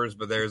underscores,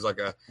 but there's like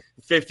a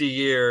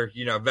 50-year,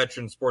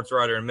 veteran sports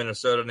writer in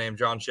Minnesota named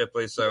John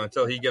Shipley. So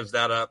until he gives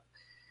that up,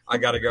 I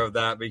got to go with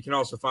that. But you can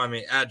also find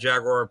me at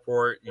Jaguar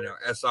Report,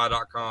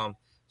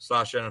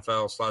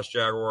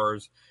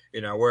 si.com/NFL/Jaguars.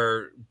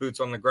 We're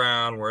boots on the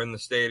ground. We're in the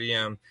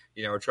stadium.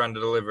 We're trying to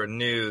deliver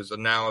news,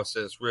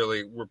 analysis,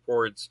 really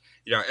reports,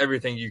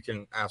 everything you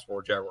can ask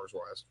for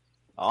Jaguars-wise.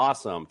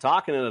 Awesome.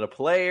 Talking to the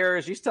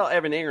players. You tell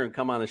Evan Ingram to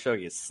come on the show.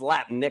 You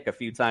slap Nick a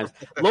few times.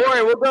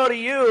 Lori, we'll go to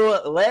you.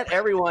 Let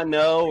everyone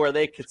know where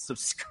they can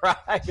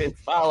subscribe and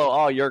follow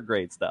all your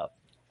great stuff.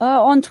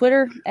 On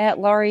Twitter at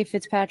Laurie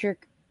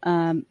Fitzpatrick.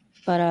 But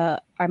I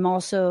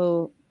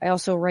also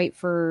write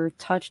for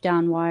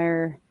Touchdown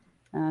Wire.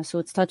 So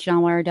it's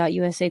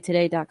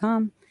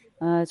touchdownwire.usatoday.com.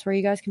 It's where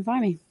you guys can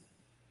find me.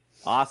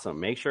 Awesome.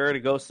 Make sure to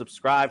go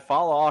subscribe,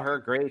 follow all her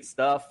great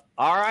stuff.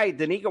 All right,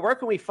 Danica, where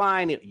can we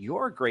find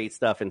your great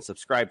stuff and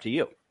subscribe to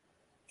you?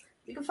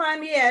 You can find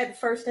me at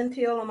First and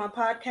Teal on my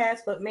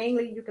podcast, but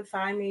mainly you can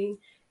find me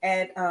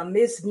at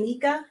Miss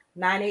Nika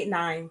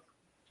 989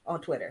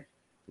 on Twitter.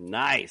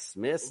 Nice.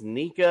 Miss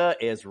Nika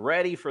is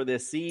ready for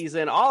this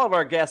season. All of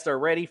our guests are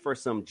ready for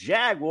some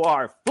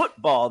Jaguar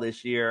football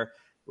this year.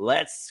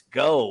 Let's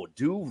go,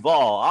 Duval.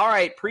 All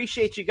right,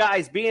 appreciate you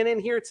guys being in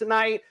here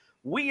tonight.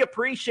 We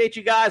appreciate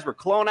you guys. We're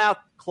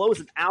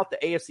closing out the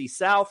AFC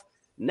South.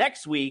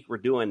 Next week, we're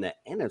doing the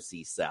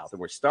NFC South, and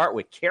we'll start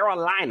with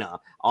Carolina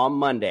on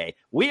Monday.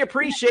 We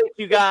appreciate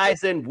you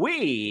guys, and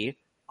we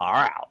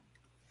are out.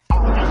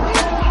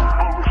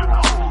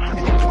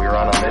 We're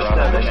on a mission.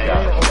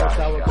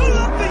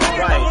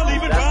 Right.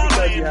 That's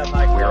because you have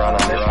Mike. We're on a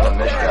mission.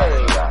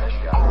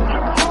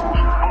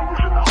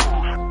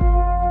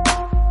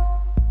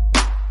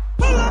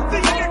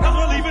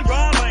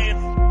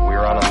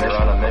 We're on a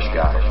mission,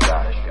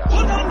 guys.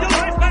 Put on your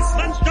life vest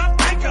and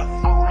stop anchor.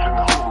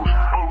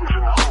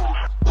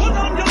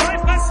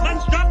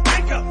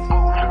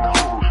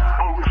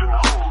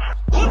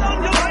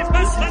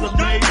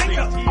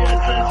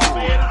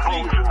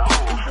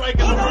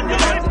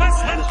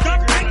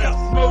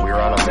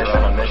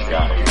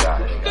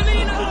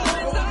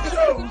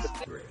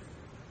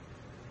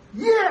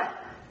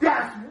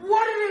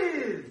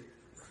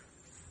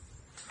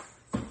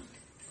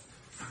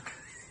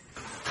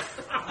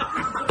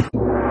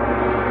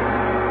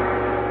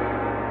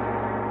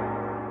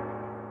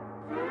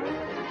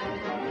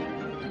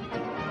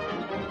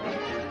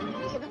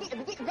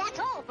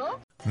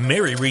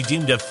 Mary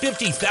redeemed a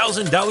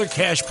 $50,000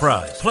 cash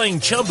prize playing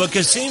Chumba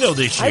Casino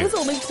this year. I was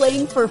only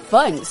playing for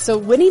fun, so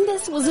winning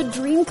this was a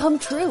dream come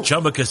true.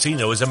 Chumba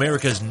Casino is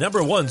America's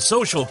 #1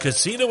 social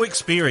casino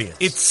experience.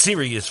 It's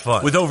serious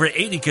fun. With over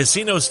 80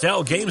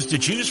 casino-style games to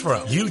choose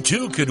from, you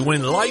too could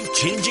win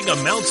life-changing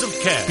amounts of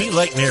cash. Be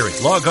like Mary.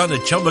 Log on to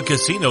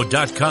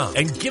ChumbaCasino.com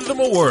and give them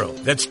a whirl.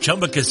 That's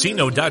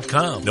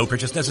ChumbaCasino.com. No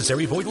purchase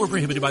necessary. Void or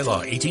prohibited by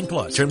law.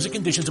 18+. Terms and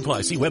conditions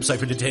apply. See website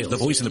for details. The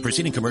voice in the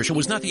preceding commercial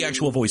was not the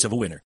actual voice of a winner.